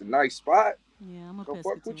it's a nice spot. Yeah, I'm a pescatarian.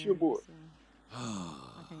 Fuck with your boy. So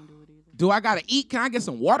I can't do it either. Do I gotta eat? Can I get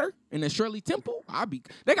some water in the Shirley Temple?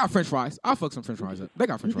 They got French fries. I'll fuck some French fries up. They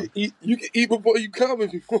got French fries. You can eat before you come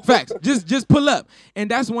if you want. Facts. Just pull up.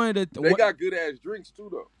 And that's one of the. They got good ass drinks too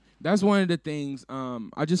though. That's one of the things.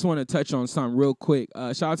 I just want to touch on something real quick.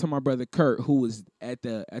 Shout out to my brother Kurt, who was at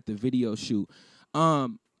the video shoot.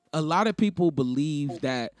 A lot of people believe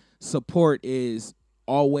that support is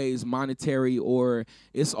always monetary or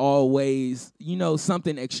it's always,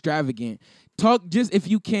 something extravagant. Talk just if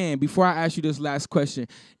you can before I ask you this last question.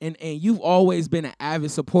 And you've always been an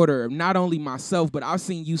avid supporter of not only myself, but I've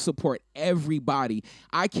seen you support everybody.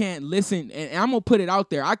 I can't listen, and I'm gonna put it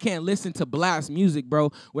out there. I can't listen to blast music,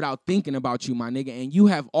 bro, without thinking about you, my nigga. And you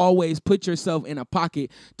have always put yourself in a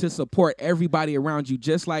pocket to support everybody around you,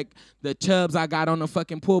 just like the Chubbs I got on the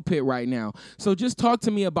fucking pulpit right now. So just talk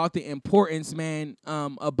to me about the importance, man,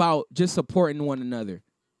 about just supporting one another.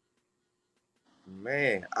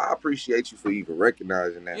 Man, I appreciate you for even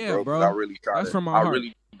recognizing that, yeah, bro. I really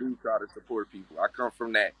really do try to support people. I come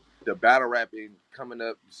from the battle rapping coming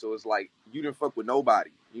up, so it's like you didn't fuck with nobody.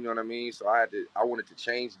 You know what I mean? So I wanted to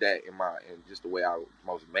change that in just the way I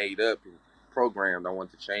was made up and programmed. I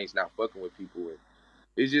wanted to change not fucking with people. And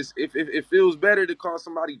it's just it feels better to call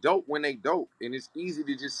somebody dope when they dope, and it's easy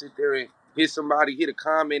to just sit there and hit a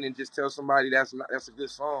comment and just tell somebody that's a good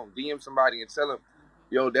song. DM somebody and tell them,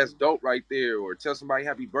 yo, that's dope right there, or tell somebody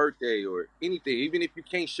happy birthday or anything. Even if you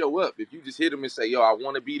can't show up, if you just hit them and say, yo, I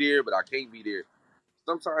want to be there, but I can't be there.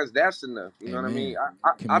 Sometimes that's enough. You know what I mean?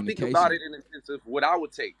 I think about it in the sense of what I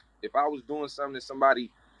would take. If I was doing something that somebody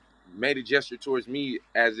made a gesture towards me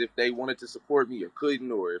as if they wanted to support me or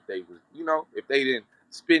couldn't, or if they was, you know, if they didn't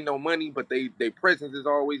spend no money, but their presence is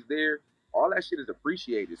always there. All that shit is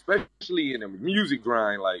appreciated, especially in the music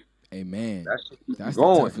grind. Like, Amen. that shit keep That's you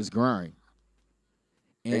going. the toughest grind.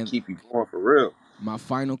 They And keep you going for real. my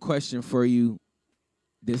final question for you,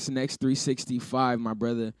 this next 365, my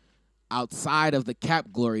brother, outside of the Cap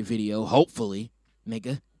Glory video, hopefully,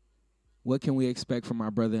 nigga, what can we expect from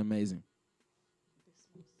our brother Amazing?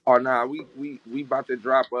 Oh nah, we about to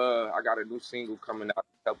drop. I got a new single coming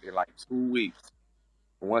out in like 2 weeks.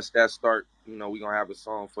 Once that start, you know, we gonna have a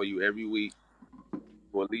song for you every week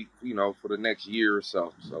for at least, you know, for the next year or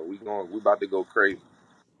so. So we about to go crazy.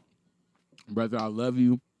 Brother, I love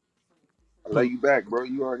you. I love you back, bro.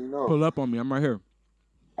 You already know. Pull up on me. I'm right here.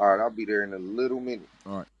 All right, I'll be there in a little minute.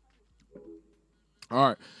 All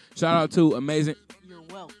right. Shout out to Amazing. You're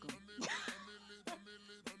welcome.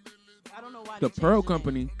 I don't know why The they Pearl changed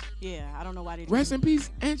the name. Company. Yeah, I don't know why they did Rest it. in peace,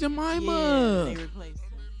 Aunt Yeah, Jemima. they replaced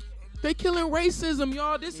it. They killing racism,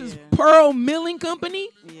 y'all. This is Yeah. Pearl Milling Company.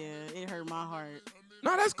 Yeah, it hurt my heart.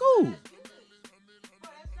 No, that's cool.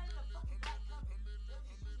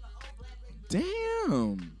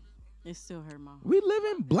 Damn. It still hurt my heart. We live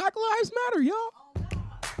in Black Lives Matter, y'all.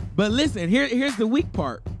 But listen, here's the weak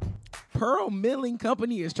part. Pearl Milling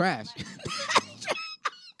Company is trash.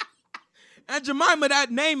 And Jemima,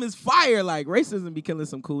 that name is fire. Like, racism be killing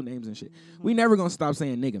some cool names and shit. We never gonna stop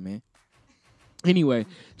saying nigga, man. Anyway,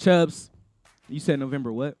 Chubbs, you said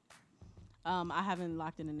November what? I haven't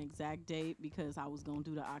locked in an exact date because I was going to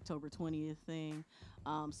do the October 20th thing.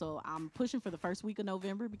 So I'm pushing for the first week of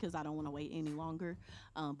November because I don't want to wait any longer.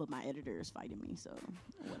 But my editor is fighting me, so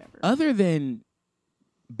whatever. Other than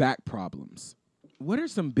back problems, what are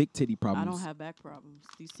some big titty problems? I don't have back problems.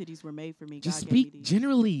 These titties were made for me. Just God gave me speak these.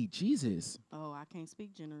 generally, Jesus. Oh, I can't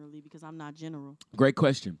speak generally because I'm not general. Great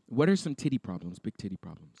question. What are some titty problems, big titty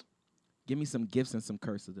problems? Give me some gifts and some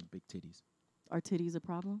curses of big titties. Are titties a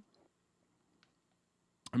problem?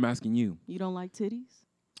 I'm asking you. You don't like titties?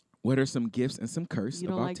 What are some gifts and some curses You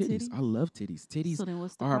don't about like titties? titties? I love titties. Titties So then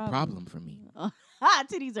what's the are problem? a problem for me.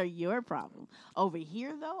 Titties are your problem. Over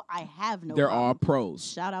here, though, I have no They're problem. all pros.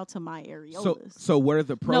 Shout out to my areolas. So what are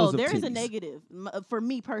the pros No, of there titties? is a negative for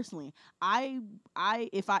me personally. I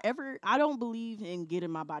don't believe in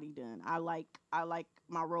getting my body done. I like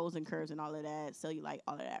my rolls and curves and all of that, cellulite,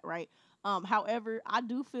 all of that, right? However, I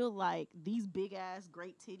do feel like these big ass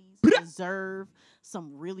great titties deserve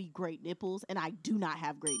some really great nipples, and I do not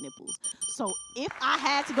have great nipples. So if I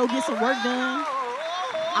had to go get some work done,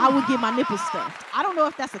 I would get my nipples stuffed. I don't know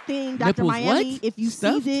if that's a thing, Dr. Nipples Miami. what? If you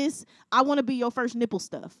Stuffed? see this, I want to be your first nipple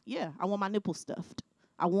stuff. Yeah, I want my nipples stuffed.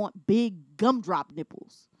 I want big gumdrop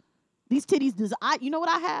nipples. These titties, you know what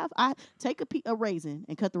I have? I take a raisin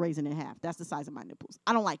and cut the raisin in half. That's the size of my nipples.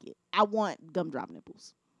 I don't like it. I want gumdrop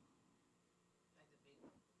nipples.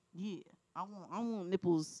 Yeah, I want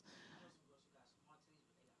nipples.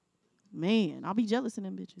 Man, I'll be jealous of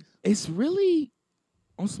them bitches. It's really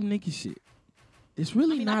on some nigga shit. It's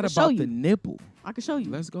really I mean, I not can show about you. the nipple. I can show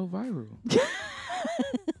you. Let's go viral.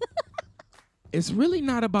 It's really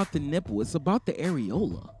not about the nipple. It's about the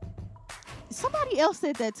areola. Somebody else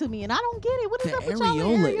said that to me, and I don't get it. What is The up with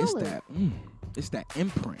y'all and areola is areola? that. It's that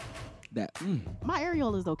imprint. That. My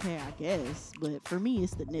areola is okay, I guess, but for me,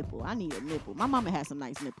 it's the nipple. I need a nipple. My mama has some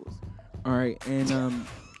nice nipples. All right, and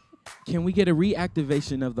can we get a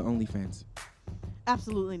reactivation of the OnlyFans?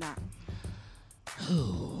 Absolutely not.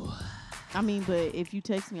 I mean, but if you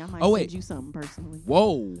text me, I might Oh, wait. send you something personally.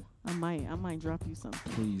 Whoa. I might drop you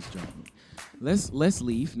something. Please drop me. Let's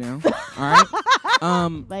leave now. All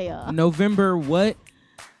right. But, November what?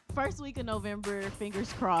 first week of November,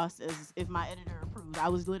 fingers crossed, as if my editor approves. I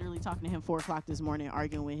was literally talking to him 4 o'clock this morning,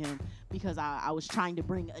 arguing with him because I was trying to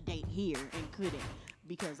bring a date here and couldn't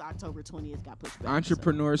because October 20th got pushed back.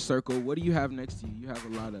 Entrepreneur Circle. What do you have next to you? You have a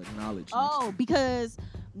lot of knowledge. Oh, because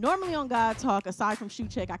normally on God Talk, aside from Shoe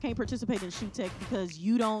Check, I can't participate in Shoe Check because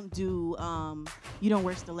you don't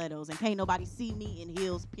wear stilettos and can't nobody see me in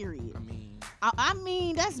heels, period. I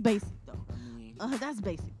mean, that's basic though. That's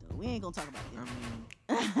basic though. We ain't gonna talk about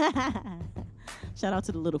that. Shout out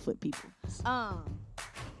to the Littlefoot people.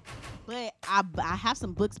 But I have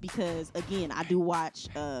some books because again, I do watch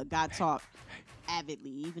God Talk avidly.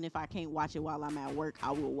 Even if I can't watch it while I'm at work,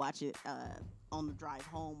 I will watch it on the drive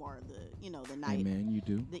home or the night. Hey man, you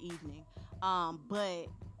do. The evening. But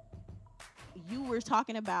you were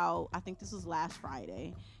talking about, I think this was last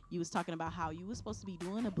Friday, you was talking about how you were supposed to be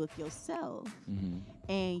doing a book yourself,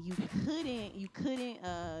 and you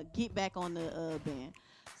couldn't get back on the band.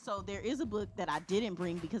 So there is a book that I didn't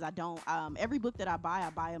bring because I don't. Every book that I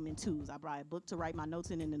buy them in twos. I buy a book to write my notes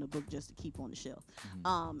in, and then a book just to keep on the shelf.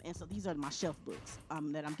 And so these are my shelf books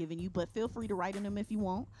that I'm giving you. But feel free to write in them if you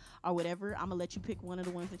want or whatever. I'm gonna let you pick one of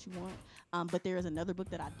the ones that you want. But there is another book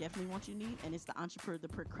that I definitely want you to need, and it's the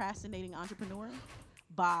Procrastinating Entrepreneur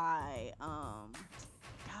by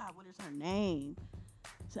God, what is her name?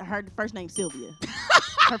 So her first name Sylvia.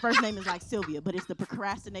 Her first name is like Sylvia, but it's the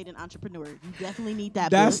Procrastinating Entrepreneur. You definitely need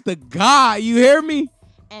that That's book. the guy. You hear me?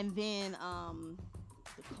 And then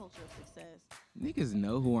the Culture of Success. Niggas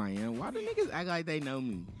know who I am. Why do niggas act like they know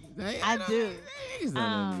me? I do. Niggas don't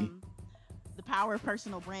know me. The Power of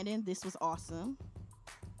Personal Branding. This was awesome.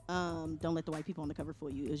 Don't let the white people on the cover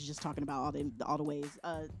fool you. It was just talking about all the ways.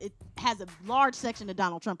 It has a large section of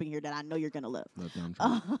Donald Trump in here that I know you're gonna love. Love Donald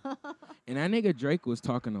Trump. And that nigga Drake was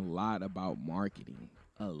talking a lot about marketing.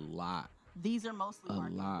 A lot. These are mostly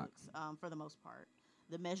marketing lot. books, for the most part.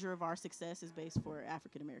 The Measure of Our Success is based for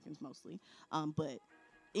African Americans mostly, but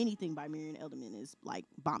anything by Marion Elderman is like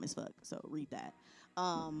bomb as fuck. So read that.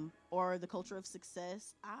 Or The Culture of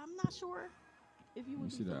Success. I'm not sure if you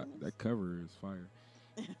would You see be that? feeling That cover is fire.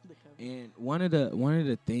 the cover. And one of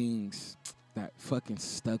the things that fucking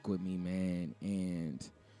stuck with me, man, and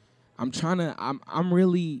I'm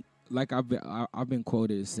really like I've been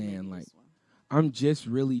quoted as saying like I'm just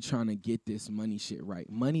really trying to get this money shit right.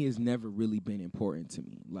 Money has never really been important to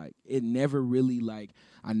me. Like it never really like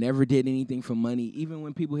I never did anything for money. Even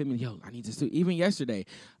when people hit me, yo, I need to do. Even yesterday,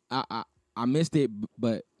 I missed it,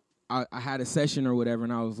 but I had a session or whatever,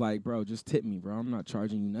 and I was like, bro, just tip me, bro. I'm not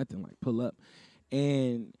charging you nothing. Like pull up.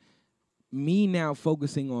 And me now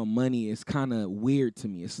focusing on money is kind of weird to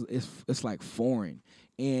me. It's like foreign.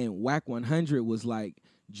 And Whack 100 was like,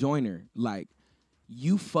 Joyner, like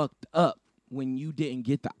you fucked up when you didn't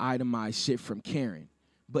get the itemized shit from Karen.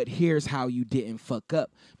 But here's how you didn't fuck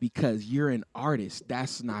up, because you're an artist.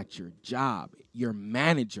 That's not your job. Your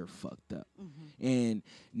manager fucked up. Mm-hmm. And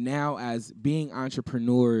now as being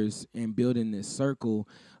entrepreneurs and building this circle,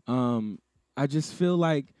 I just feel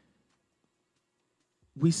like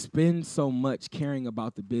we spend so much caring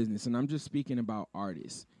about the business. And I'm just speaking about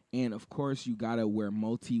artists. And of course, you gotta wear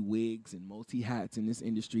multi-wigs and multi-hats in this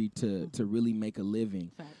industry to really make a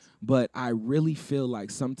living. Facts. But I really feel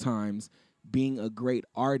like sometimes being a great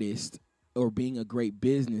artist or being a great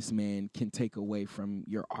businessman can take away from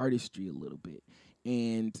your artistry a little bit.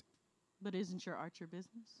 But isn't your art your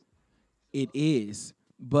business? It is,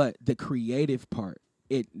 but the creative part,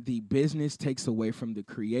 the business takes away from the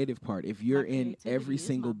creative part. If you're in every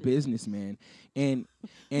single business, man, and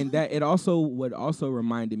that it also what also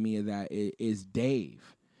reminded me of that is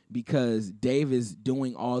Dave, because Dave is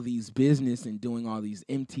doing all these business and doing all these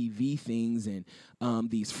MTV things and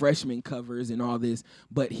these freshman covers and all this,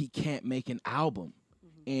 but he can't make an album.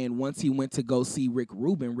 Mm-hmm. And once he went to go see Rick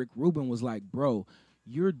Rubin was like, bro,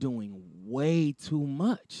 you're doing way too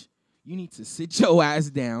much. You need to sit your ass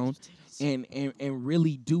down and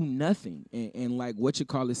really do nothing. And like what you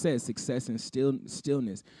call it says, success and stillness.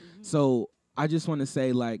 Mm-hmm. So I just want to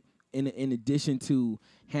say, like, in addition to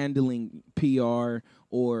handling PR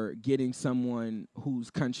or getting someone who's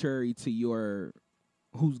contrary to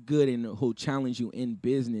who's good and who'll challenge you in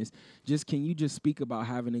business, can you just speak about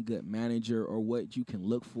having a good manager or what you can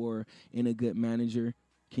look for in a good manager?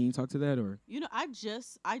 Can you talk to that? Or I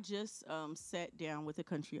just sat down with a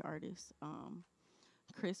country artist,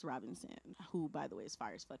 Chris Robinson, who, by the way, is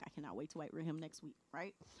fire as fuck. I cannot wait to work with him next week,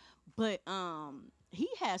 right? But he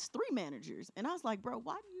has 3 managers, and I was like, bro,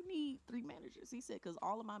 why do you need 3 managers? He said, because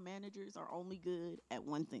all of my managers are only good at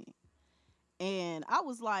one thing. And I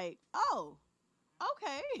was like, oh,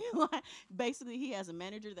 okay. Basically, he has a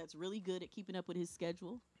manager that's really good at keeping up with his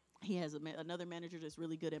schedule. He has another manager that's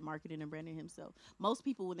really good at marketing and branding himself. Most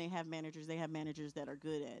people, when they have managers that are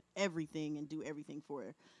good at everything and do everything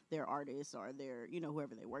for their artists or their,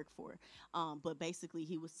 whoever they work for. But basically,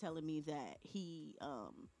 he was telling me that he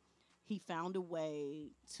found a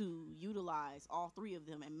way to utilize all 3 of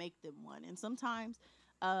them and make them one. And sometimes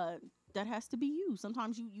that has to be you.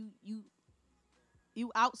 Sometimes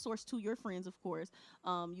you outsource to your friends, of course.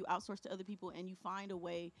 You outsource to other people, and you find a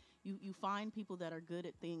way. You find people that are good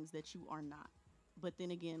at things that you are not. But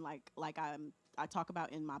then again, like I talk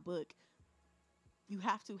about in my book, you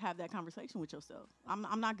have to have that conversation with yourself.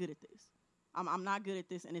 I'm not good at this. I'm not good at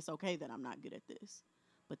this, and it's okay that I'm not good at this.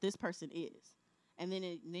 But this person is. And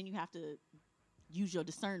then you have to use your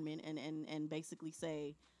discernment and basically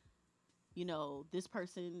say, this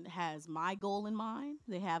person has my goal in mind.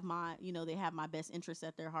 They have my best interests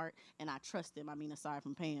at their heart, and I trust them. I mean, aside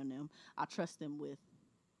from paying them, I trust them with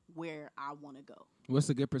where I want to go. What's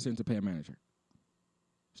a good percent to pay a manager?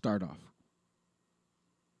 Start off.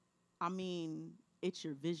 I mean, it's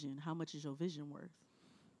your vision. How much is your vision worth?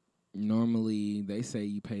 Normally, they say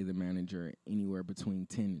you pay the manager anywhere between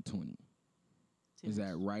 10 and 20. 10, Is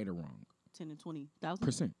that right or wrong? 10 and 20,000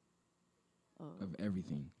 Percent of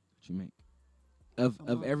everything that you make.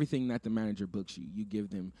 Of everything that the manager books you, you give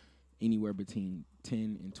them anywhere between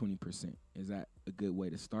 10 and 20%. Is that a good way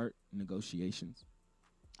to start negotiations?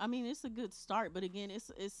 I mean, it's a good start, but again,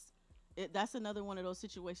 that's another one of those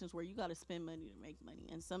situations where you got to spend money to make money.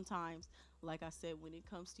 And sometimes, like I said, when it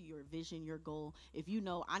comes to your vision, your goal, if you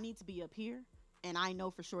know I need to be up here and I know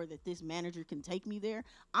for sure that this manager can take me there,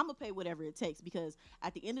 I'm going to pay whatever it takes, because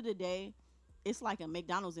at the end of the day, it's like a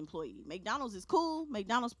McDonald's employee. McDonald's is cool.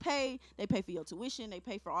 McDonald's they pay for your tuition. They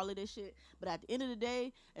pay for all of this shit. But at the end of the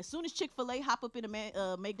day, as soon as Chick-fil-A hop up in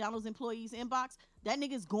a McDonald's employee's inbox, that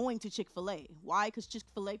nigga's going to Chick-fil-A. Why? Because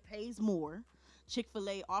Chick-fil-A pays more.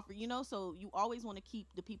 Chick-fil-A offer, so you always want to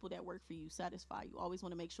keep the people that work for you satisfied. You always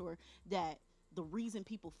want to make sure that the reason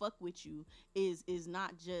people fuck with you is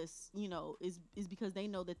not just, is because they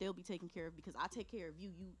know that they'll be taken care of, because I take care of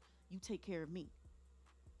you, you take care of me.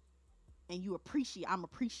 And I'm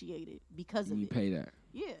appreciated because of it. You pay that.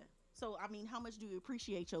 Yeah. So, I mean, how much do you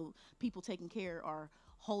appreciate your people taking care or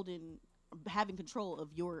having control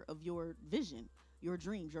of your vision, your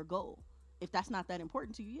dreams, your goal? If that's not that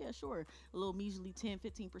important to you, yeah, sure. A little measly 10,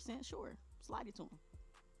 15%, sure. Slide it to them.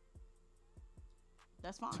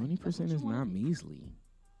 That's fine. 20% is not measly.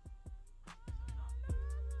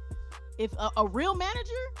 If a real manager,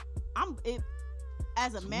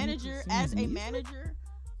 as a manager,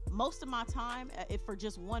 most of my time, if for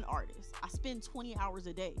just one artist, I spend 20 hours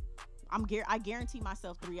a day. I guarantee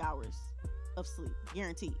myself 3 hours of sleep,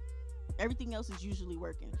 guaranteed. Everything else is usually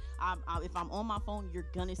working. If I'm on my phone, you're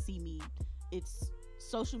gonna see me. It's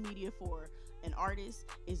social media for an artist.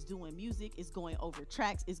 It's doing music. It's going over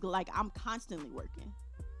tracks. It's like I'm constantly working.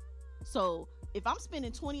 So if I'm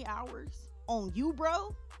spending 20 hours on you,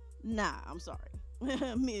 bro, nah, I'm sorry.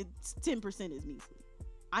 10% is measly.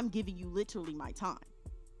 I'm giving you literally my time.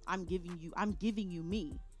 I'm giving you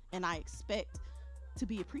me, and I expect to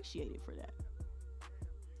be appreciated for that.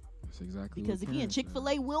 That's exactly because again,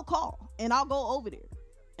 Chick-fil-A will call, and I'll go over there,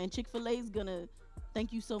 and Chick-fil-A's gonna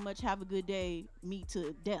thank you so much, have a good day, me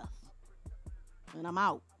to death, and I'm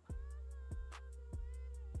out.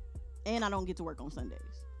 And I don't get to work on Sundays.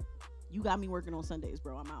 You got me working on Sundays,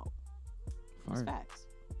 bro. I'm out. It's facts.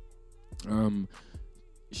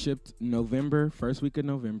 Shipped November, first week of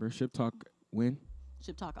November. Ship Talk when?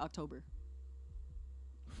 Ship Talk October.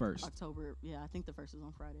 First. October, yeah, I think the first is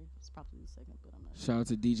on Friday. It's probably the second, but I'm not sure. Shout out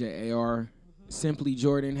to DJ AR. Simply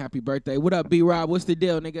Jordan, happy birthday. What up, B-Rob? What's the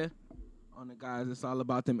deal, nigga? On the guys, it's all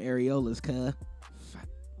about them areolas, cuh. Oh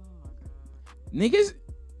my God.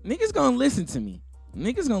 Niggas gonna listen to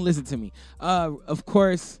me. Of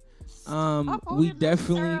course, we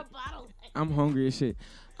definitely, I'm hungry as shit.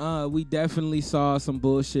 We definitely saw some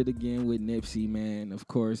bullshit again with Nipsey, man, of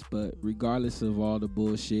course. But regardless of all the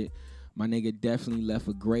bullshit, my nigga definitely left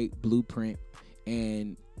a great blueprint.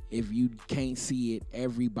 And if you can't see it,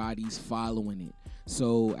 everybody's following it.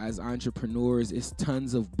 So as entrepreneurs, it's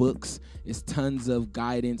tons of books, it's tons of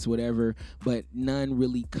guidance, whatever, but none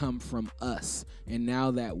really come from us. And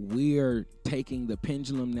now that we're taking the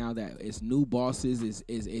pendulum, now that it's new bosses,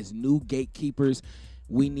 is new gatekeepers,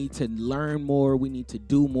 we need to learn more, we need to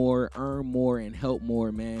do more, earn more, and help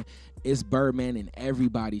more, man. It's Birdman and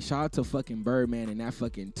everybody. Shout out to fucking Birdman in that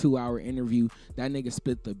fucking 2-hour interview. That nigga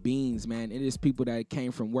split the beans, man. It is people that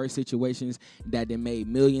came from worse situations that they made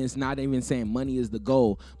millions. Not even saying money is the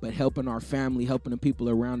goal, but helping our family, helping the people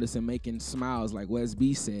around us, and making smiles, like Wes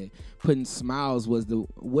B said. Putting smiles was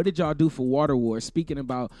what did y'all do for Water Wars? Speaking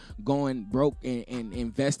about going broke and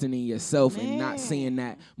investing in yourself, man, and not seeing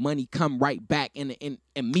that money come right back and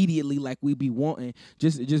immediately like we be wanting.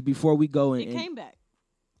 Just before we go It came back.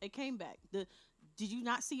 It came back. Did you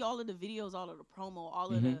not see all of the videos, all of the promo,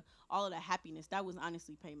 all of the happiness? That was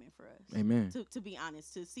honestly payment for us. Amen. To be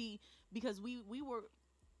honest, to see, because we were,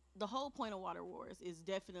 the whole point of Water Wars is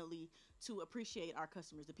definitely to appreciate our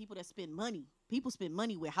customers, the people that spend money. People spend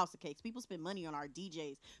money with House of Cakes. People spend money on our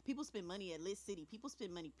DJs. People spend money at Lit City. People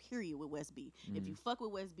spend money, period, with Wes B. If you fuck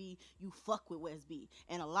with Wes B, you fuck with Wes B.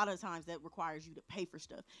 And a lot of times that requires you to pay for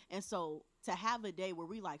stuff. And so to have a day where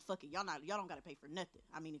we like, fuck it, y'all don't got to pay for nothing.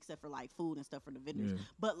 I mean, except for like food and stuff for the vendors. Yeah.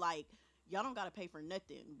 But like, y'all don't got to pay for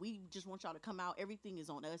nothing. We just want y'all to come out. Everything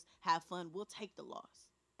is on us. Have fun. We'll take the loss.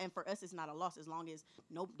 and for us, it's not a loss as long as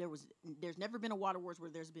there's never been a water wars where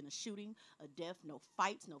there's been a shooting, a death, no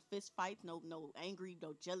fights, no fist fights, no angry,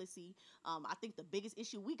 no jealousy. I think the biggest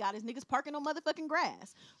issue we got is niggas parking on motherfucking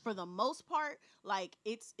grass. For the most part, like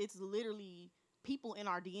it's literally people in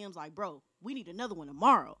our DMs like, bro, we need another one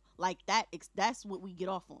tomorrow. Like that's what we get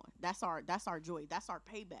off on. That's our joy. That's our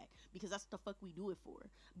payback, because that's the fuck we do it for.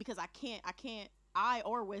 Because I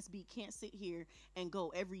or West B can't sit here and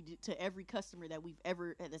go to every customer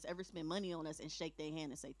that's ever spent money on us and shake their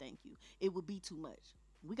hand and say thank you. It would be too much.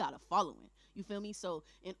 We got a following. You feel me? So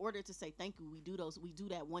in order to say thank you, we do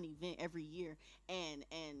that one event every year, and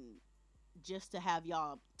just to have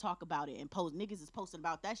y'all talk about it and post. Niggas is posting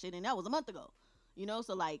about that shit, and that was a month ago. You know,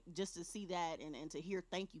 so like just to see that and to hear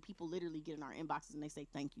thank you, people literally get in our inboxes and they say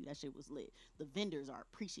thank you. That shit was lit. The vendors are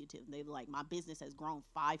appreciative. They like, my business has grown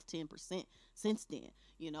 5-10% since then.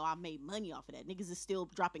 You know, I made money off of that. Niggas is still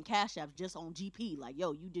dropping cash apps just on GP. Like,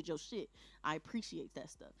 yo, you did your shit. I appreciate that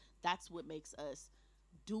stuff. That's what makes us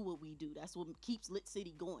do what we do. That's what keeps Lit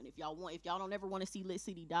City going. If y'all don't ever want to see Lit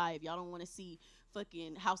City die, if y'all don't want to see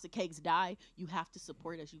fucking House of Cakes die, you have to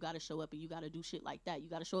support us. You got to show up and you got to do shit like that. You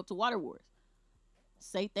got to show up to Water Wars.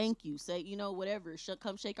 Say thank you. Say, you know, whatever.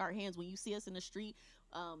 Come shake our hands when you see us in the street.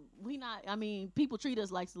 People treat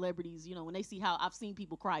us like celebrities, you know, when they see how I've seen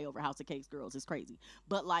people cry over House of Cakes girls. It's crazy.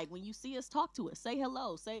 But like when you see us, talk to us, say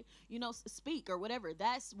hello, say, you know, speak or whatever.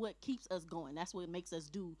 That's what keeps us going. That's what makes us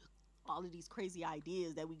do all of these crazy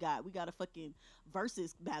ideas that we got. We got a fucking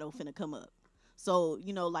versus battle finna come up. So,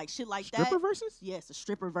 you know, like shit like that. Stripper versus? Yes, a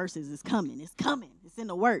stripper versus is coming. It's coming. It's in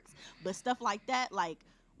the works. But stuff like that, like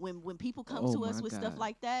when people come to us with stuff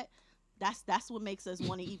like that, that's what makes us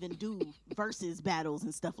want to even do versus battles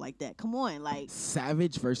and stuff like that. Come on, like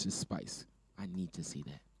Savage versus Spice. I need to see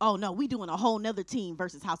that. Oh no, we doing a whole nother team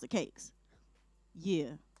versus House of Cakes.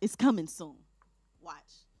 Yeah, it's coming soon. Watch.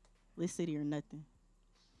 Lit City or nothing.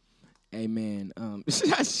 Hey man,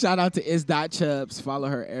 shout out to Is.Chubbs. Follow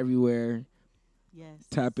her everywhere. Yes.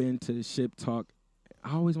 Tap into Ship Talk.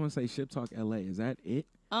 I always want to say Ship Talk LA. Is that it?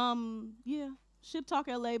 Yeah. Ship Talk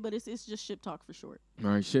LA, but it's just Ship Talk for short. All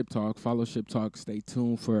right, Ship Talk. Follow Ship Talk. Stay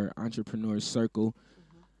tuned for Entrepreneur Circle.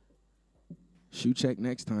 Shoe check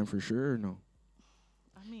next time for sure or no?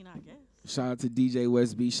 I mean, I guess. Shout out to DJ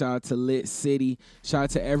West B. Shout out to Lit City. Shout out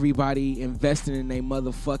to everybody investing in their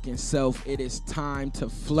motherfucking self. It is time to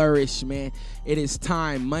flourish, man. It is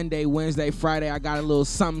time. Monday, Wednesday, Friday. I got a little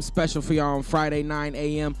something special for y'all on Friday, 9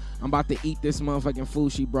 a.m. I'm about to eat this motherfucking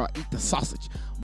food she brought. Eat the sausage.